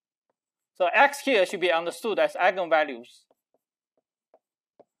 So x here should be understood as eigenvalues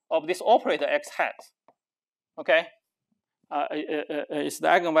of this operator x hat. Okay, it's the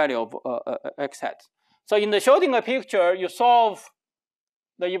eigenvalue of x hat. So in the Schrodinger picture, you solve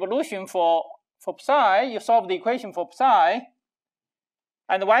the evolution for psi. You solve the equation for psi,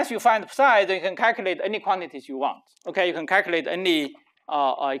 and once you find psi, then you can calculate any quantities you want. Okay, you can calculate any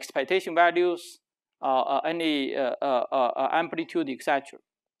expectation values, any amplitude, etc.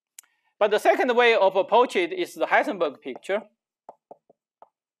 But the second way of approach it is the Heisenberg picture.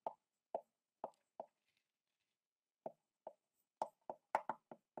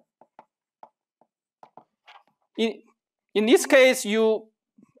 In this case,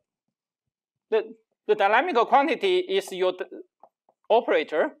 the dynamical quantity is your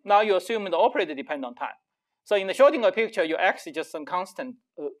operator. Now you assume the operator depends on time. So in the Schrodinger picture, your x is just some constant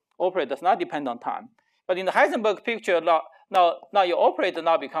operator, does not depend on time. But in the Heisenberg picture, now your operator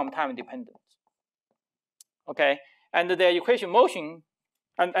now become time dependent. Okay, and the equation motion,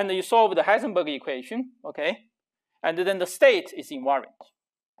 and you solve the Heisenberg equation. Okay, and then the state is invariant.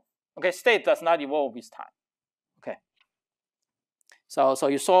 Okay, state does not evolve with time. Okay, so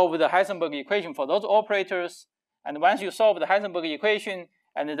you solve the Heisenberg equation for those operators, and once you solve the Heisenberg equation,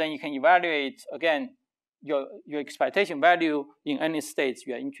 and then you can evaluate again your expectation value in any states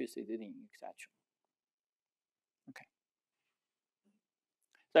you are interested in, etc. Okay.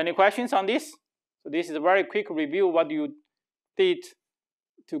 So any questions on this? So this is a very quick review what you did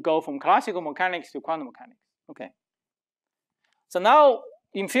to go from classical mechanics to quantum mechanics. Okay. So now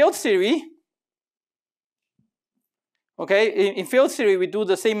in field theory, okay, in field theory we do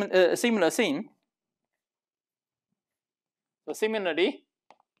the same similar thing. So similarly,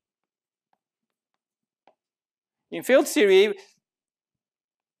 in field theory,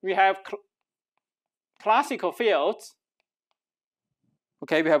 we have classical fields.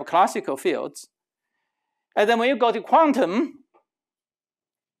 Okay, we have classical fields. And then when you go to quantum,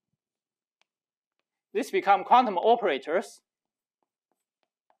 this become quantum operators.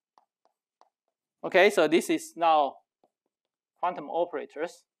 Okay, so this is now quantum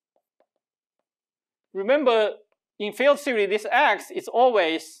operators. Remember, in field theory, this x is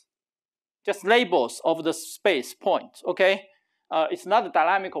always just labels of the space point. Okay, it's not a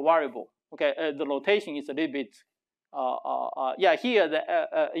dynamical variable. Okay, the rotation is a little bit. Yeah, here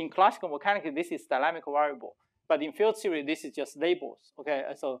in classical mechanics, this is dynamical variable, but in field theory, this is just labels. Okay,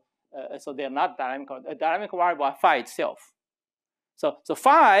 so they are not dynamical. A dynamical variable are phi itself. So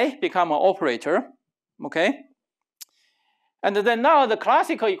phi become an operator. Okay, and then now the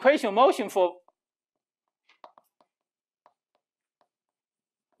classical equation motion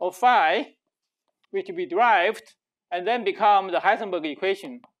of phi, which we derived, and then become the Heisenberg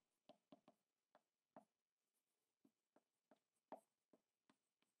equation.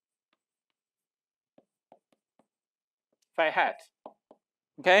 Phi hat.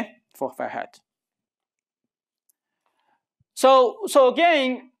 Okay, for phi hat. So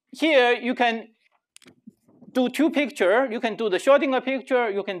again, here you can do two pictures. You can do the Schrodinger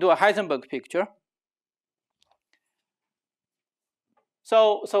picture, you can do a Heisenberg picture.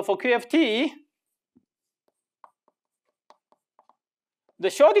 So for QFT, the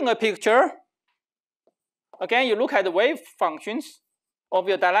Schrodinger picture, again, you look at the wave functions of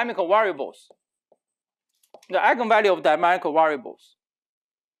your dynamical variables. the eigenvalue of dynamical variables.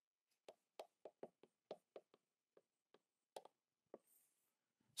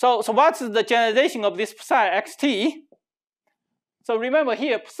 So what's the generalization of this psi xt? So remember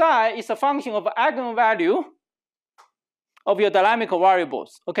here, psi is a function of eigenvalue of your dynamical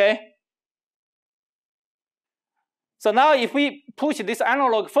variables, okay? So now if we push this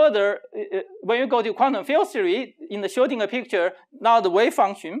analog further, when you go to quantum field theory, in the Schrodinger picture, now the wave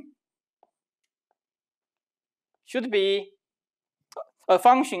function should be a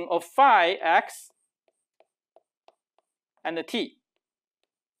function of phi x and the t.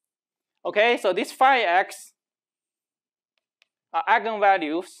 Okay, so this phi x are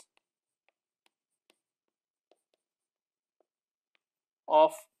eigenvalues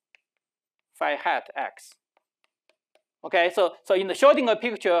of phi hat x. Okay, so in the Schrodinger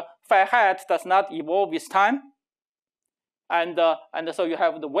picture, phi hat does not evolve with time, and so you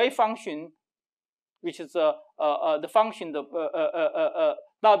have the wave function, which is the function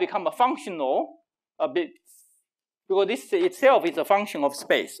now become a functional a bit, because this itself is a function of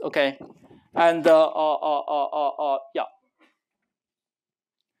space. Okay, and yeah,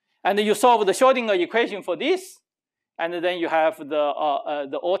 and you solve the Schrodinger equation for this, and then you have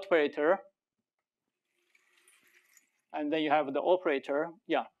the operator. And then you have the operator,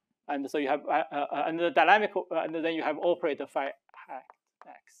 yeah, and so you have and the dynamical, and then you have operator phi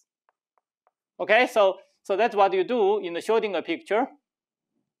x. Okay, so that's what you do in the Schrodinger picture.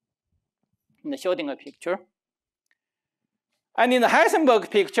 In the Schrodinger picture, and in the Heisenberg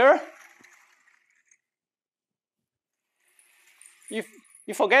picture, if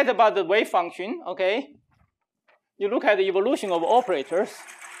you forget about the wave function, okay, you look at the evolution of operators.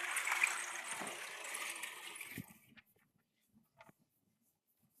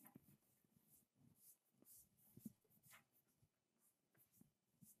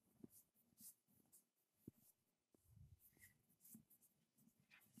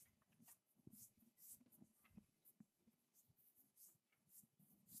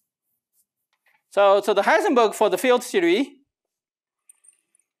 So the Heisenberg for the field theory,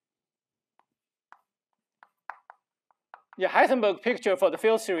 the Heisenberg picture for the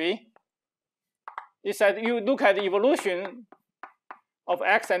field theory is that you look at the evolution of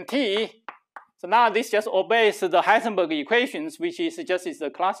x and t. So now this just obeys the Heisenberg equations, which is just the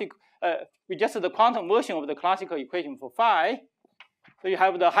classic, just the quantum version of the classical equation for phi. So you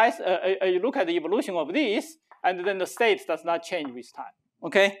have the you look at the evolution of this, and then the state does not change with time.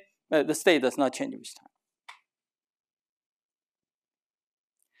 Okay. The state does not change with time.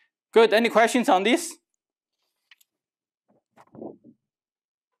 Good. Any questions on this?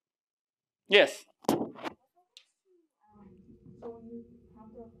 Yes.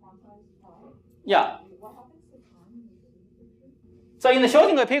 Yeah. So in the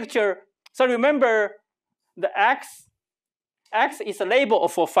Schrodinger picture, so remember the x is a label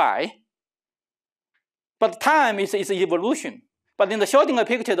for phi, but time is evolution. But in the Schrodinger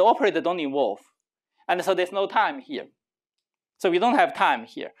picture, the operator don't evolve. And so there's no time here. So we don't have time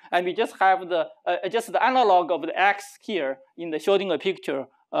here. And we just have the analog of the x here in the Schrodinger picture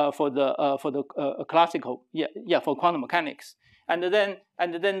for the classical, for quantum mechanics. And then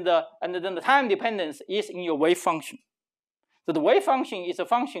the time dependence is in your wave function. So the wave function is a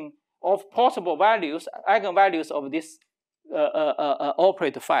function of possible values, eigenvalues of this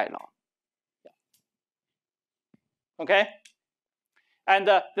operator phi law. Okay? And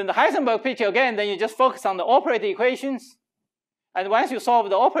then the Heisenberg picture, again, then you just focus on the operator equations. And once you solve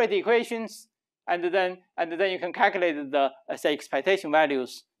the operator equations, and then you can calculate the, say, excitation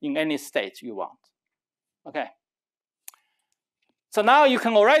values in any state you want. Okay. So now you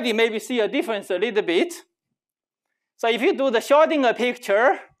can already maybe see a difference a little bit. So if you do the Schrodinger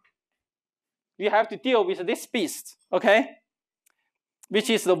picture, you have to deal with this beast, okay? Which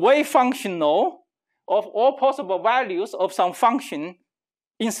is the wave functional of all possible values of some function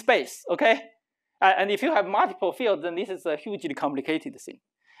in space, okay? And if you have multiple fields, then this is a hugely complicated thing.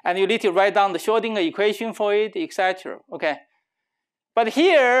 And you need to write down the Schrodinger equation for it, etc. Okay? But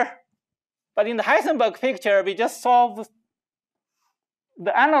in the Heisenberg picture, we just solve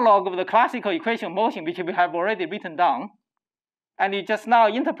the analog of the classical equation of motion, which we have already written down. And you just now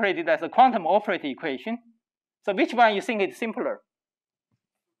interpret it as a quantum operator equation. So which one you think is simpler?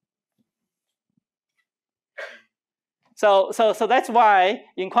 So that's why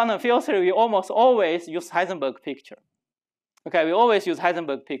in quantum field theory, we almost always use Heisenberg picture. Okay, we always use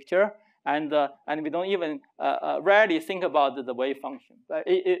Heisenberg picture, and we don't even rarely think about the wave function.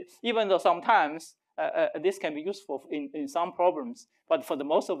 Even though sometimes this can be useful in some problems, but for the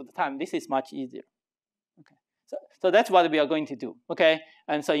most of the time, this is much easier. Okay, so that's what we are going to do. Okay,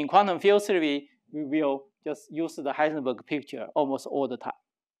 and so in quantum field theory, we will just use the Heisenberg picture almost all the time.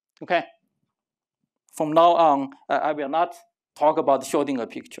 Okay? From now on, I will not talk about the Schrodinger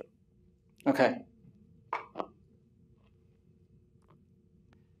picture. Okay.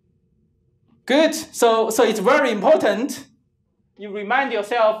 Good. So it's very important you remind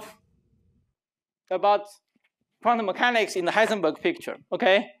yourself about quantum mechanics in the Heisenberg picture.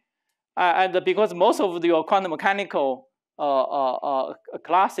 Okay. And because most of your quantum mechanical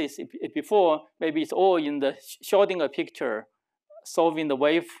classes before, maybe it's all in the Schrodinger picture, solving the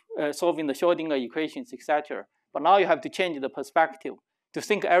Schrodinger equations, etc. But now you have to change the perspective to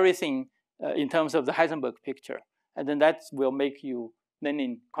think everything in terms of the Heisenberg picture, and then that will make you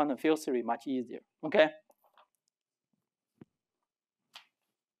learning quantum field theory much easier. Okay.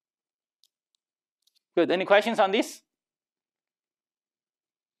 Good. Any questions on this?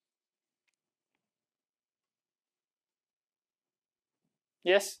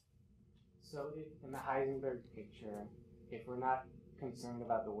 Yes. So in the Heisenberg picture, if we're not concerned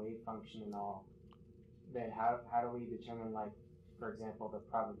about the wave function and all, then how do we determine, like, for example, the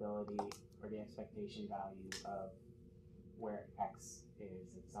probability or the expectation value of where x is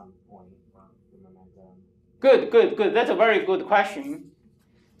at some point for the momentum? Good. That's a very good question.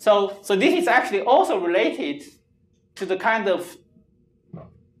 So this is actually also related to the kind of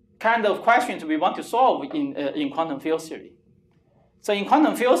questions we want to solve in quantum field theory. So in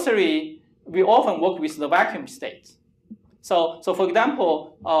quantum field theory, we often work with the vacuum state. So for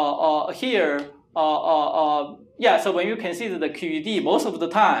example, here, so when you consider the QED, most of the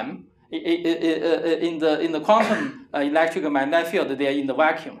time in the quantum electric and magnetic field, they are in the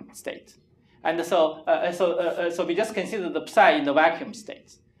vacuum state. And so we just consider the psi in the vacuum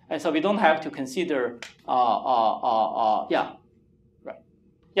state. And so we don't have to consider, so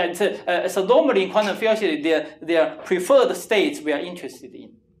normally in quantum field theory, they are preferred states we are interested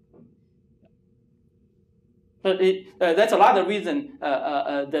in. But that's a lot of reason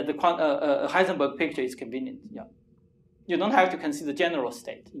that the Heisenberg picture is convenient. Yeah, you don't have to consider general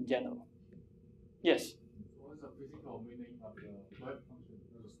state in general. Yes. What is the physical meaning of the wave function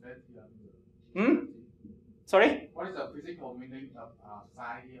of the state here? Sorry. What is the physical meaning of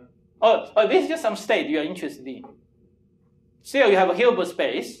psi here? Oh, this is just some state you are interested in. Still, you have a Hilbert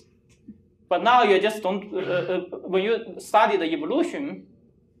space, but now you just don't. When you study the evolution,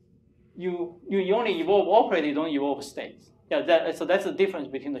 you only evolve operator, you don't evolve states. Yeah, so that's the difference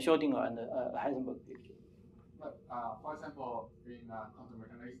between the Schrodinger and the Heisenberg picture. But for example, in quantum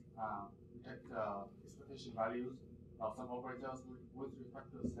mechanics, we take the expectation values of some operators with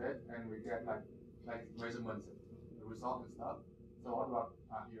respect to the state, and we get like measurements, the result and stuff. So what about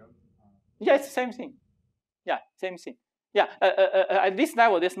here? Yeah, it's the same thing. Yeah, same thing. Yeah, at this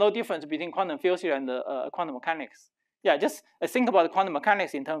level, there's no difference between quantum field theory and quantum mechanics. Yeah, just think about quantum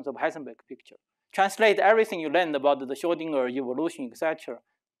mechanics in terms of Heisenberg picture. Translate everything you learned about the Schrodinger evolution, etc.,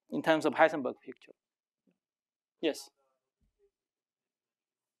 in terms of Heisenberg picture. Yes.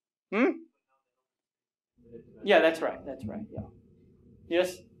 Yeah, that's right. Yeah.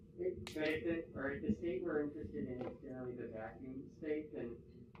 Yes. But if the state we're interested in is generally the vacuum state, then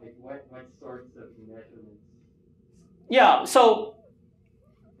like what sorts of measurements? Yeah. So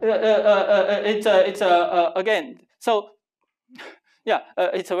it's again. So yeah,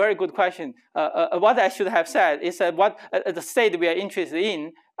 it's a very good question. What I should have said is that the state we are interested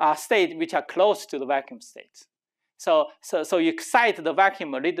in are states which are close to the vacuum state. So you excite the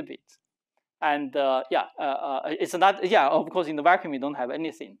vacuum a little bit, and it's not. Yeah, of course, in the vacuum you don't have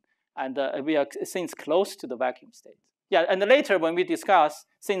anything, and we are things close to the vacuum state. Yeah, and later when we discuss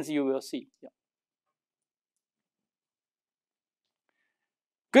things, you will see. Yeah.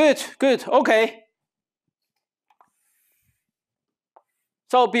 Good. Okay.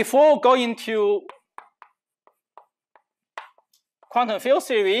 So before going to quantum field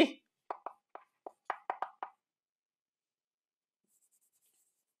theory,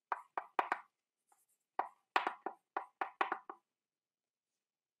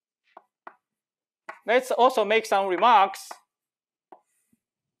 let's also make some remarks,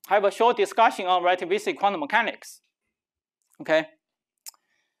 have a short discussion on relativistic quantum mechanics. Okay.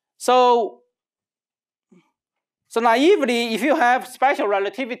 So naively, if you have special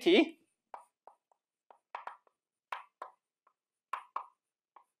relativity,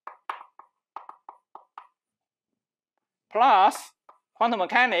 plus quantum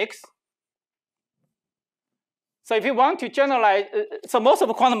mechanics, so if you want to generalize, so most of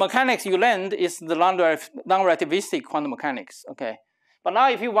quantum mechanics you learned is the non-relativistic quantum mechanics, okay? But now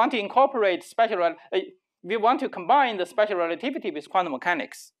if you want to incorporate if you want to combine the special relativity with quantum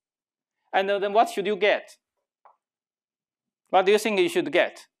mechanics, and then what should you get? What do you think you should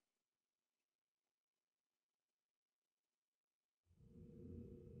get?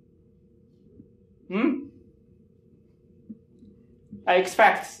 I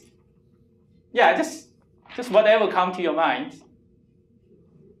expect. Yeah, just whatever come to your mind.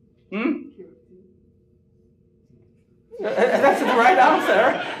 That's the right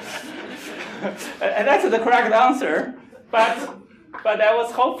answer. That's the correct answer. But I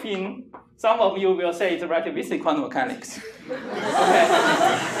was hoping some of you will say it's relativistic quantum mechanics. Okay.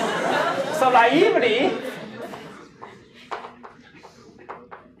 So naively,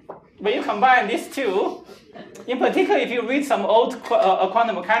 when you combine these two, in particular, if you read some old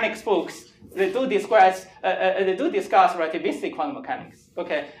quantum mechanics books, they do discuss relativistic quantum mechanics.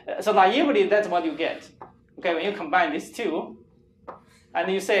 Okay, so naively, that's what you get. Okay, when you combine these two,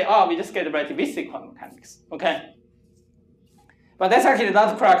 and you say, oh, we just get relativistic quantum mechanics. Okay, but that's actually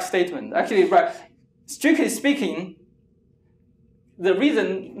not a correct statement. Actually, strictly speaking, the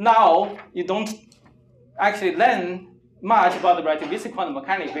reason now you don't actually learn much about the relativistic quantum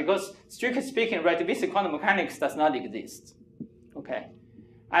mechanics because, strictly speaking, relativistic quantum mechanics does not exist. Okay,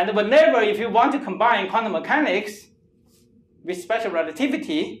 and whenever if you want to combine quantum mechanics with special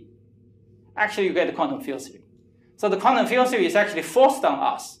relativity, actually you get quantum field theory. So the quantum field theory is actually forced on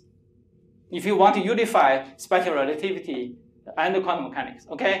us if you want to unify special relativity and the quantum mechanics.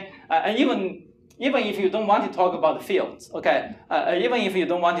 Okay, and even if you don't want to talk about the fields, okay, even if you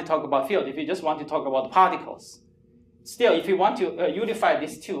don't want to talk about field, if you just want to talk about particles, still, if you want to unify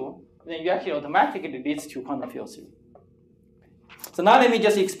these two, then you actually automatically leads to quantum field theory. So now let me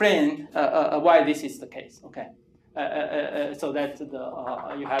just explain why this is the case. Okay, so that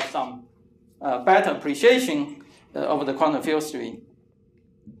you have some better appreciation of the quantum field theory.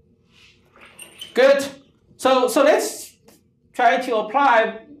 Good. So let's try to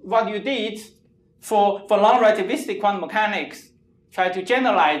apply what you did for non-relativistic quantum mechanics. Try to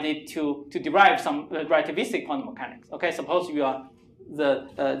generalize it to derive some relativistic quantum mechanics. Okay, suppose you are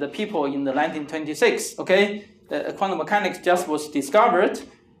the people in the 1926. Okay, quantum mechanics just was discovered,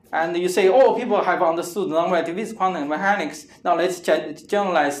 and you say, oh, people have understood non-relativistic quantum mechanics. Now let's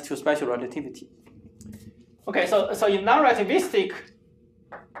generalize to special relativity. Okay, so in non-relativistic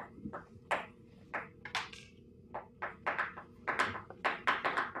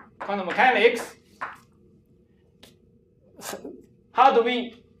quantum mechanics, how do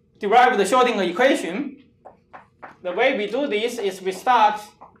we derive the Schrödinger equation? The way we do this is we start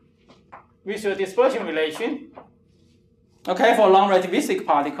with a dispersion relation, okay, for a non-relativistic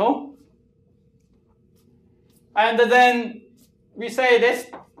particle. And then we say let's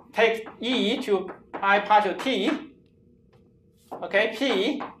take E to I partial t, okay,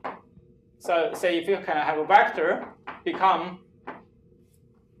 P. So say if you can have a vector become,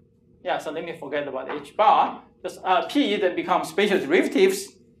 yeah, so let me forget about H bar. Just P then becomes spatial derivatives,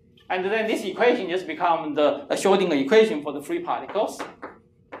 and then this equation just becomes the Schrödinger equation for the free particles.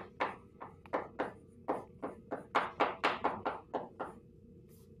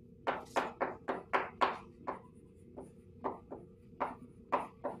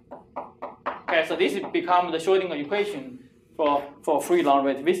 Okay, so this becomes the Schrödinger equation for free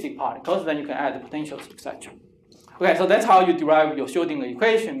non-relativistic particles. Then you can add the potentials, etc. Okay, so that's how you derive your Schrödinger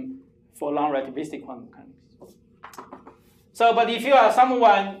equation for non-relativistic quantum mechanics. So, but if you are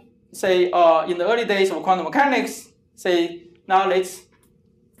someone, say, in the early days of quantum mechanics, say, now let's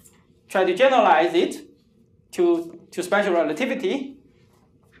try to generalize it to special relativity,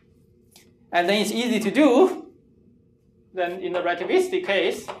 and then it's easy to do. Then in the relativistic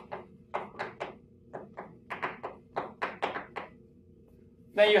case,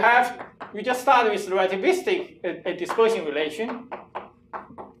 then you just start with the relativistic dispersion relation.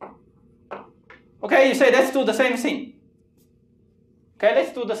 Okay, you say let's do the same thing. Okay,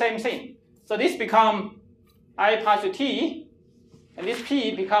 let's do the same thing. So this become I partial t, and this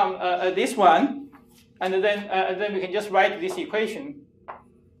p become this one, and then we can just write this equation.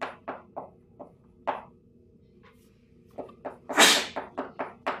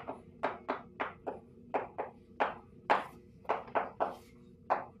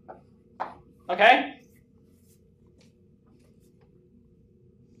 Okay.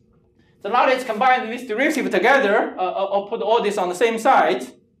 So now let's combine this derivative together, or put all this on the same side.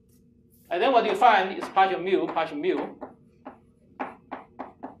 And then what you find is partial mu, partial mu.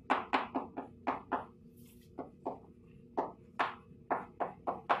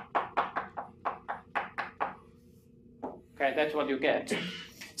 Okay, that's what you get.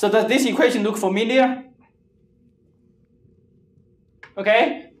 So does this equation look familiar?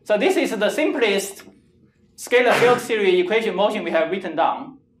 Okay, so this is the simplest scalar field theory equation motion we have written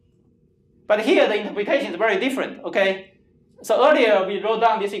down. But here the interpretation is very different, okay? So earlier we wrote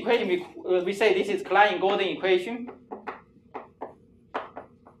down this equation, we say this is Klein-Gordon equation.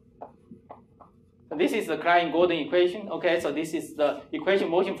 This is the Klein-Gordon equation. Okay, so this is the equation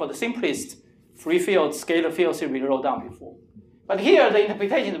motion for the simplest free field scalar field theory we wrote down before. But here the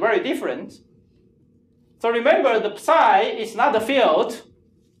interpretation is very different. So remember, the psi is not a field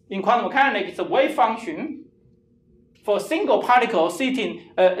in quantum mechanics. It's a wave function for a single particle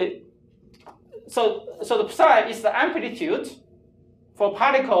sitting. So the psi is the amplitude for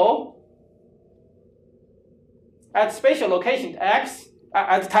particle at spatial location x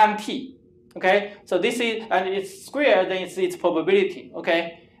at time t. Okay, so this is, and it's square, then it's its probability.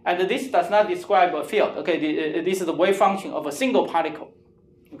 Okay, and this does not describe a field. Okay, this is the wave function of a single particle.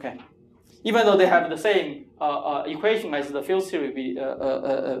 Okay, even though they have the same equation as the field theory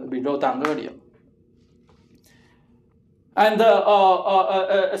we wrote down earlier. And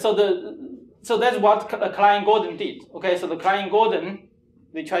so that's what Klein-Gordon did. Okay, so the Klein-Gordon,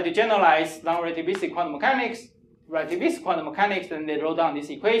 they tried to generalize non-relativistic quantum mechanics, relativistic quantum mechanics, and they wrote down this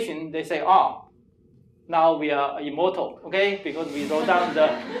equation. They say, oh, now we are immortal, okay, because we wrote down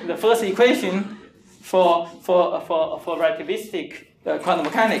the first equation for relativistic quantum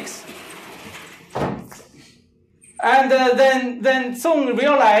mechanics. And then soon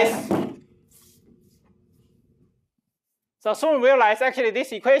realized. So soon realized actually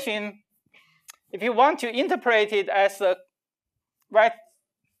this equation, if you want to interpret it as a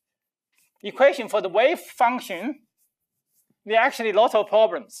equation for the wave function, there are actually lots of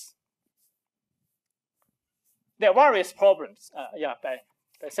problems. There are various problems.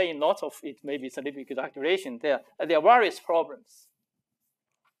 By saying lots of it, maybe it's a little bit exaggeration. There are various problems.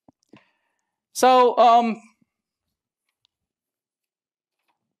 So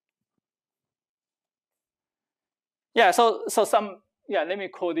let me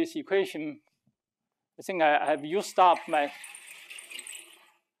call this equation. I think I have used up my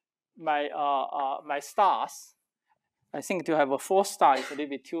stars. I think to have a 4 star is a little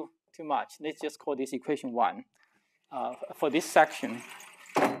bit too much. Let's just call this equation 1 for this section.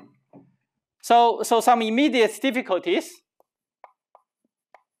 So some immediate difficulties.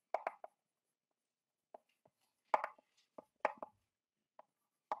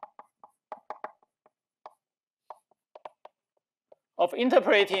 Of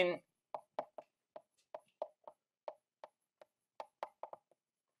interpreting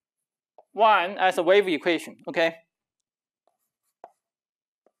one as a wave equation, okay?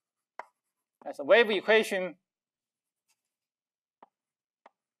 As a wave equation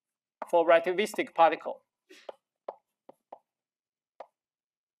for relativistic particle.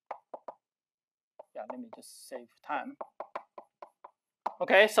 Yeah, let me just save time.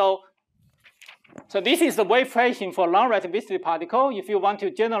 Okay, so this is the wave equation for non-relativistic particle. If you want to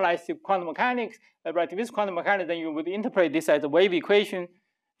generalize to quantum mechanics, relativistic quantum mechanics, then you would interpret this as a wave equation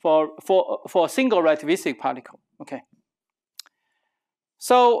for a single relativistic particle. Okay.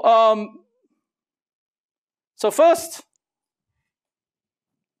 So first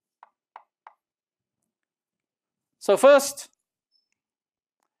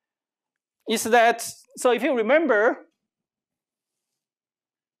is that, so if you remember,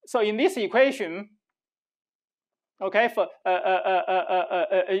 so in this equation, okay, for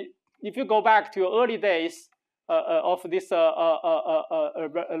if you go back to early days of this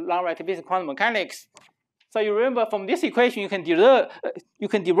non-relativistic quantum mechanics, so you remember from this equation you can derive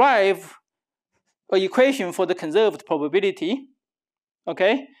an equation for the conserved probability,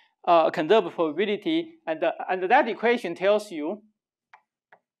 okay, conserved probability, and that equation tells you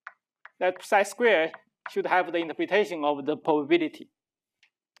that psi squared should have the interpretation of the probability.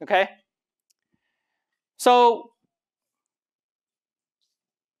 Okay, so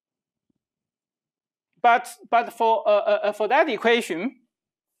but for that equation,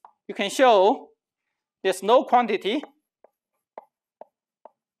 you can show there's no quantity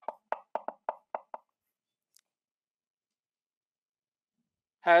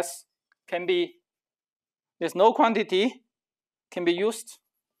there's no quantity can be used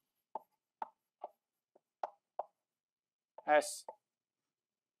as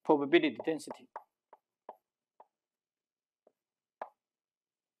probability density.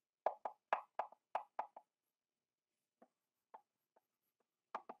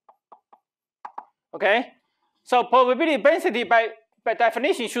 Okay, so probability density by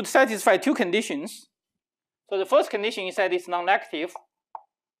definition should satisfy 2 conditions. So the first condition is that it's non-negative.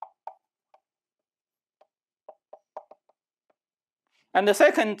 And the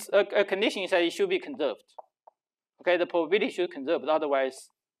second condition is that it should be conserved. Okay, the probability should conserve, otherwise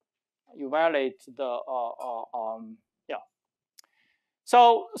you violate the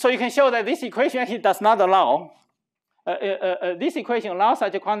So you can show that this equation actually does not allow. This equation allows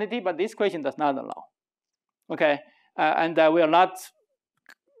such a quantity, but this equation does not allow. Okay, and we will not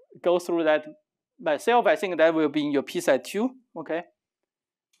go through that by itself, I think that will be in your P set 2. Okay,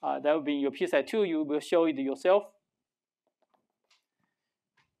 that will be in your P set 2. You will show it yourself.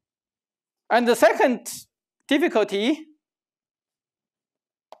 And the second difficulty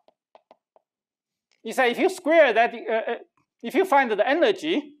is that if you square that, if you find the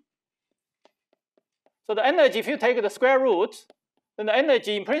energy, so the energy, if you take the square root, then the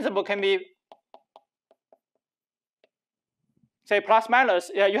energy in principle can be, say, plus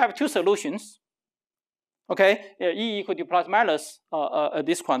minus. You have two solutions. Okay, E equal to plus minus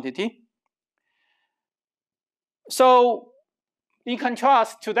this quantity. So in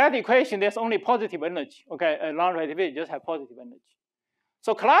contrast to that equation, there's only positive energy. Okay, non-relativity just have positive energy.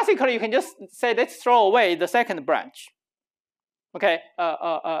 So classically, you can just say, let's throw away the second branch. Okay,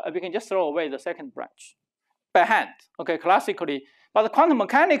 we can just throw away the second branch by hand. Okay, classically, but quantum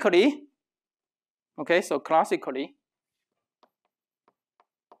mechanically, okay, so classically,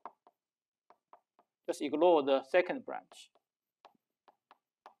 just ignore the second branch.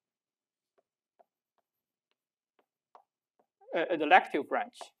 The lective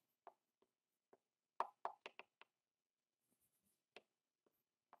branch.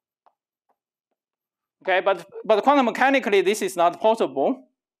 Okay, but quantum mechanically, this is not possible.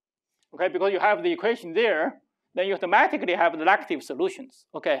 Okay, because you have the equation there, then you automatically have the lective solutions.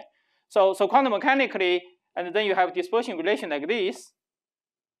 Okay, so quantum mechanically, and then you have dispersion relation like this.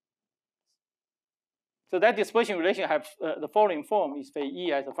 So that dispersion relation has the following form: is say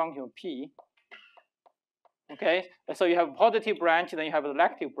E as a function of P. Okay, so you have a positive branch, then you have a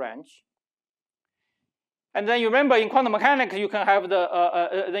lective branch. And then you remember in quantum mechanics, you can have the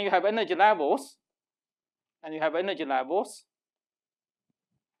then you have energy levels. And you have energy levels.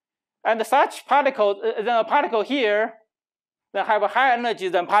 And such particle, then a particle here, then have a higher energy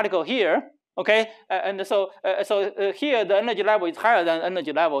than particle here. Okay, and so here the energy level is higher than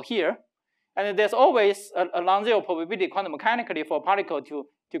energy level here. And there's always a non-zero probability quantum mechanically for a particle to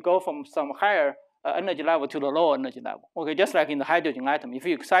go from some higher energy level to the lower energy level. Okay, just like in the hydrogen atom, if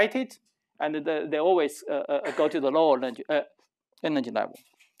you excite it, and they always go to the lower energy level.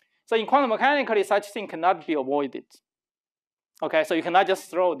 So in quantum mechanically, such thing cannot be avoided. Okay, so you cannot just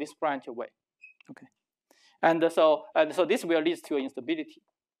throw this branch away. Okay, and so this will lead to instability.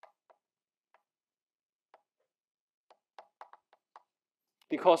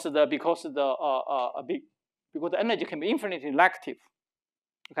 Because the energy can be infinitely lective.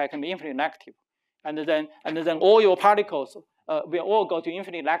 Okay, can be infinitely lective, and then all your particles will all go to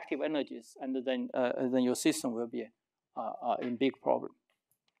infinitely lective energies, and then your system will be in big problem.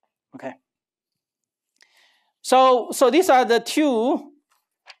 Okay. So these are the two.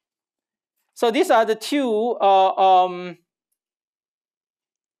 So these are the two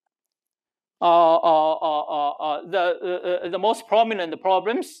the most prominent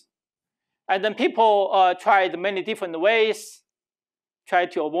problems, and then people tried many different ways,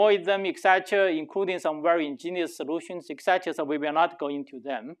 tried to avoid them, etc., including some very ingenious solutions, etc. So we will not go into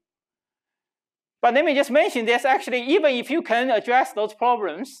them. But let me just mention, there's actually, even if you can address those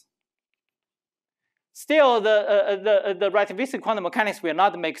problems, still the relativistic quantum mechanics will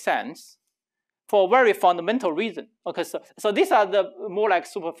not make sense for a very fundamental reason. Okay, so these are the more like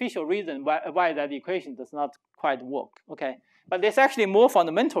superficial reason why that equation does not quite work. Okay, but there's actually more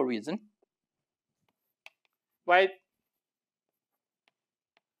fundamental reason why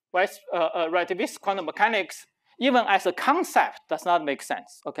relativistic quantum mechanics, even as a concept, does not make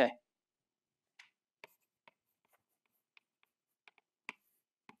sense. Okay.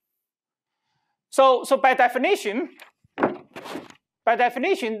 So by definition,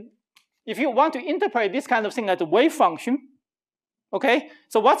 if you want to interpret this kind of thing as a wave function, okay,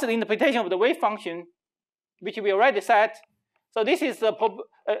 so what's the interpretation of the wave function, which we already said? So this is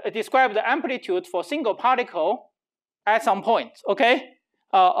describe the amplitude for single particle at some point, okay,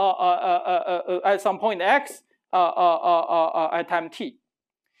 at some point x at time t.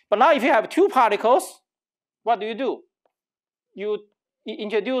 But now if you have two particles, what do? You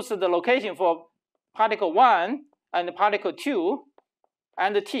introduce the location for particle 1 and particle 2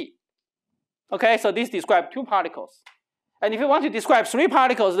 and t. Okay, so this describes two particles. And if you want to describe three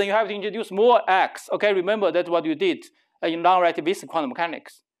particles, then you have to introduce more x. Okay, remember that's what you did in non-relativistic quantum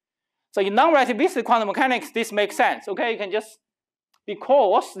mechanics. So in non-relativistic quantum mechanics, this makes sense. Okay, you can just,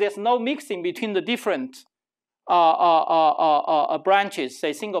 because there's no mixing between the different branches,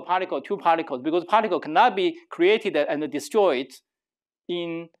 say single particle, two particles, because particle cannot be created and destroyed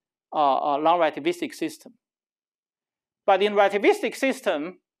in a non-relativistic system. But in relativistic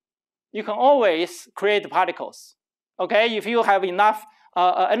system, you can always create particles. Okay, if you have enough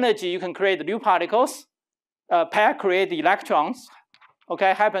energy, you can create new particles. Pair create electrons,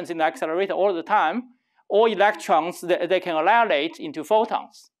 okay, happens in the accelerator all the time. All electrons, they can annihilate into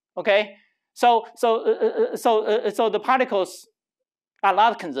photons, okay? So the particles are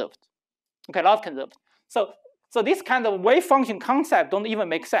not conserved, okay, not conserved. So this kind of wave function concept don't even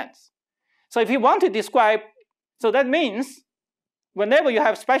make sense. So if you want to describe, so that means whenever you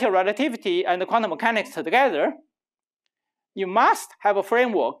have special relativity and the quantum mechanics together, you must have a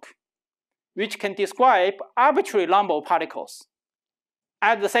framework which can describe arbitrary number of particles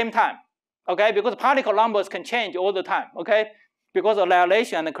at the same time, okay? Because particle numbers can change all the time, okay? Because of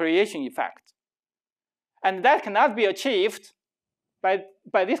annihilation and the creation effect. And that cannot be achieved by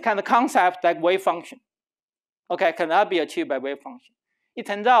this kind of concept like wave function, okay? Cannot be achieved by wave function. It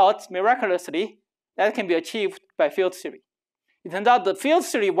turns out, miraculously, that can be achieved by field theory. It turns out the field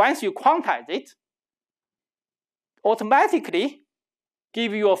theory, once you quantize it, automatically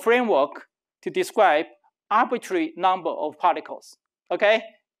give you a framework to describe arbitrary number of particles, okay?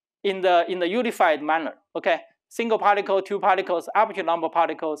 In the unified manner, okay? Single particle, two particles, arbitrary number of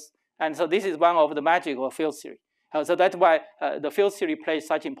particles, and so this is one of the magic of field theory. So that's why the field theory plays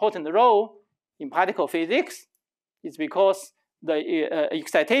such an important role in particle physics. It's because the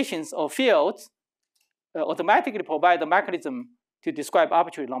excitations of fields automatically provide the mechanism to describe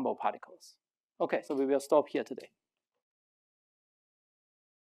arbitrary number of particles. Okay, so we will stop here today.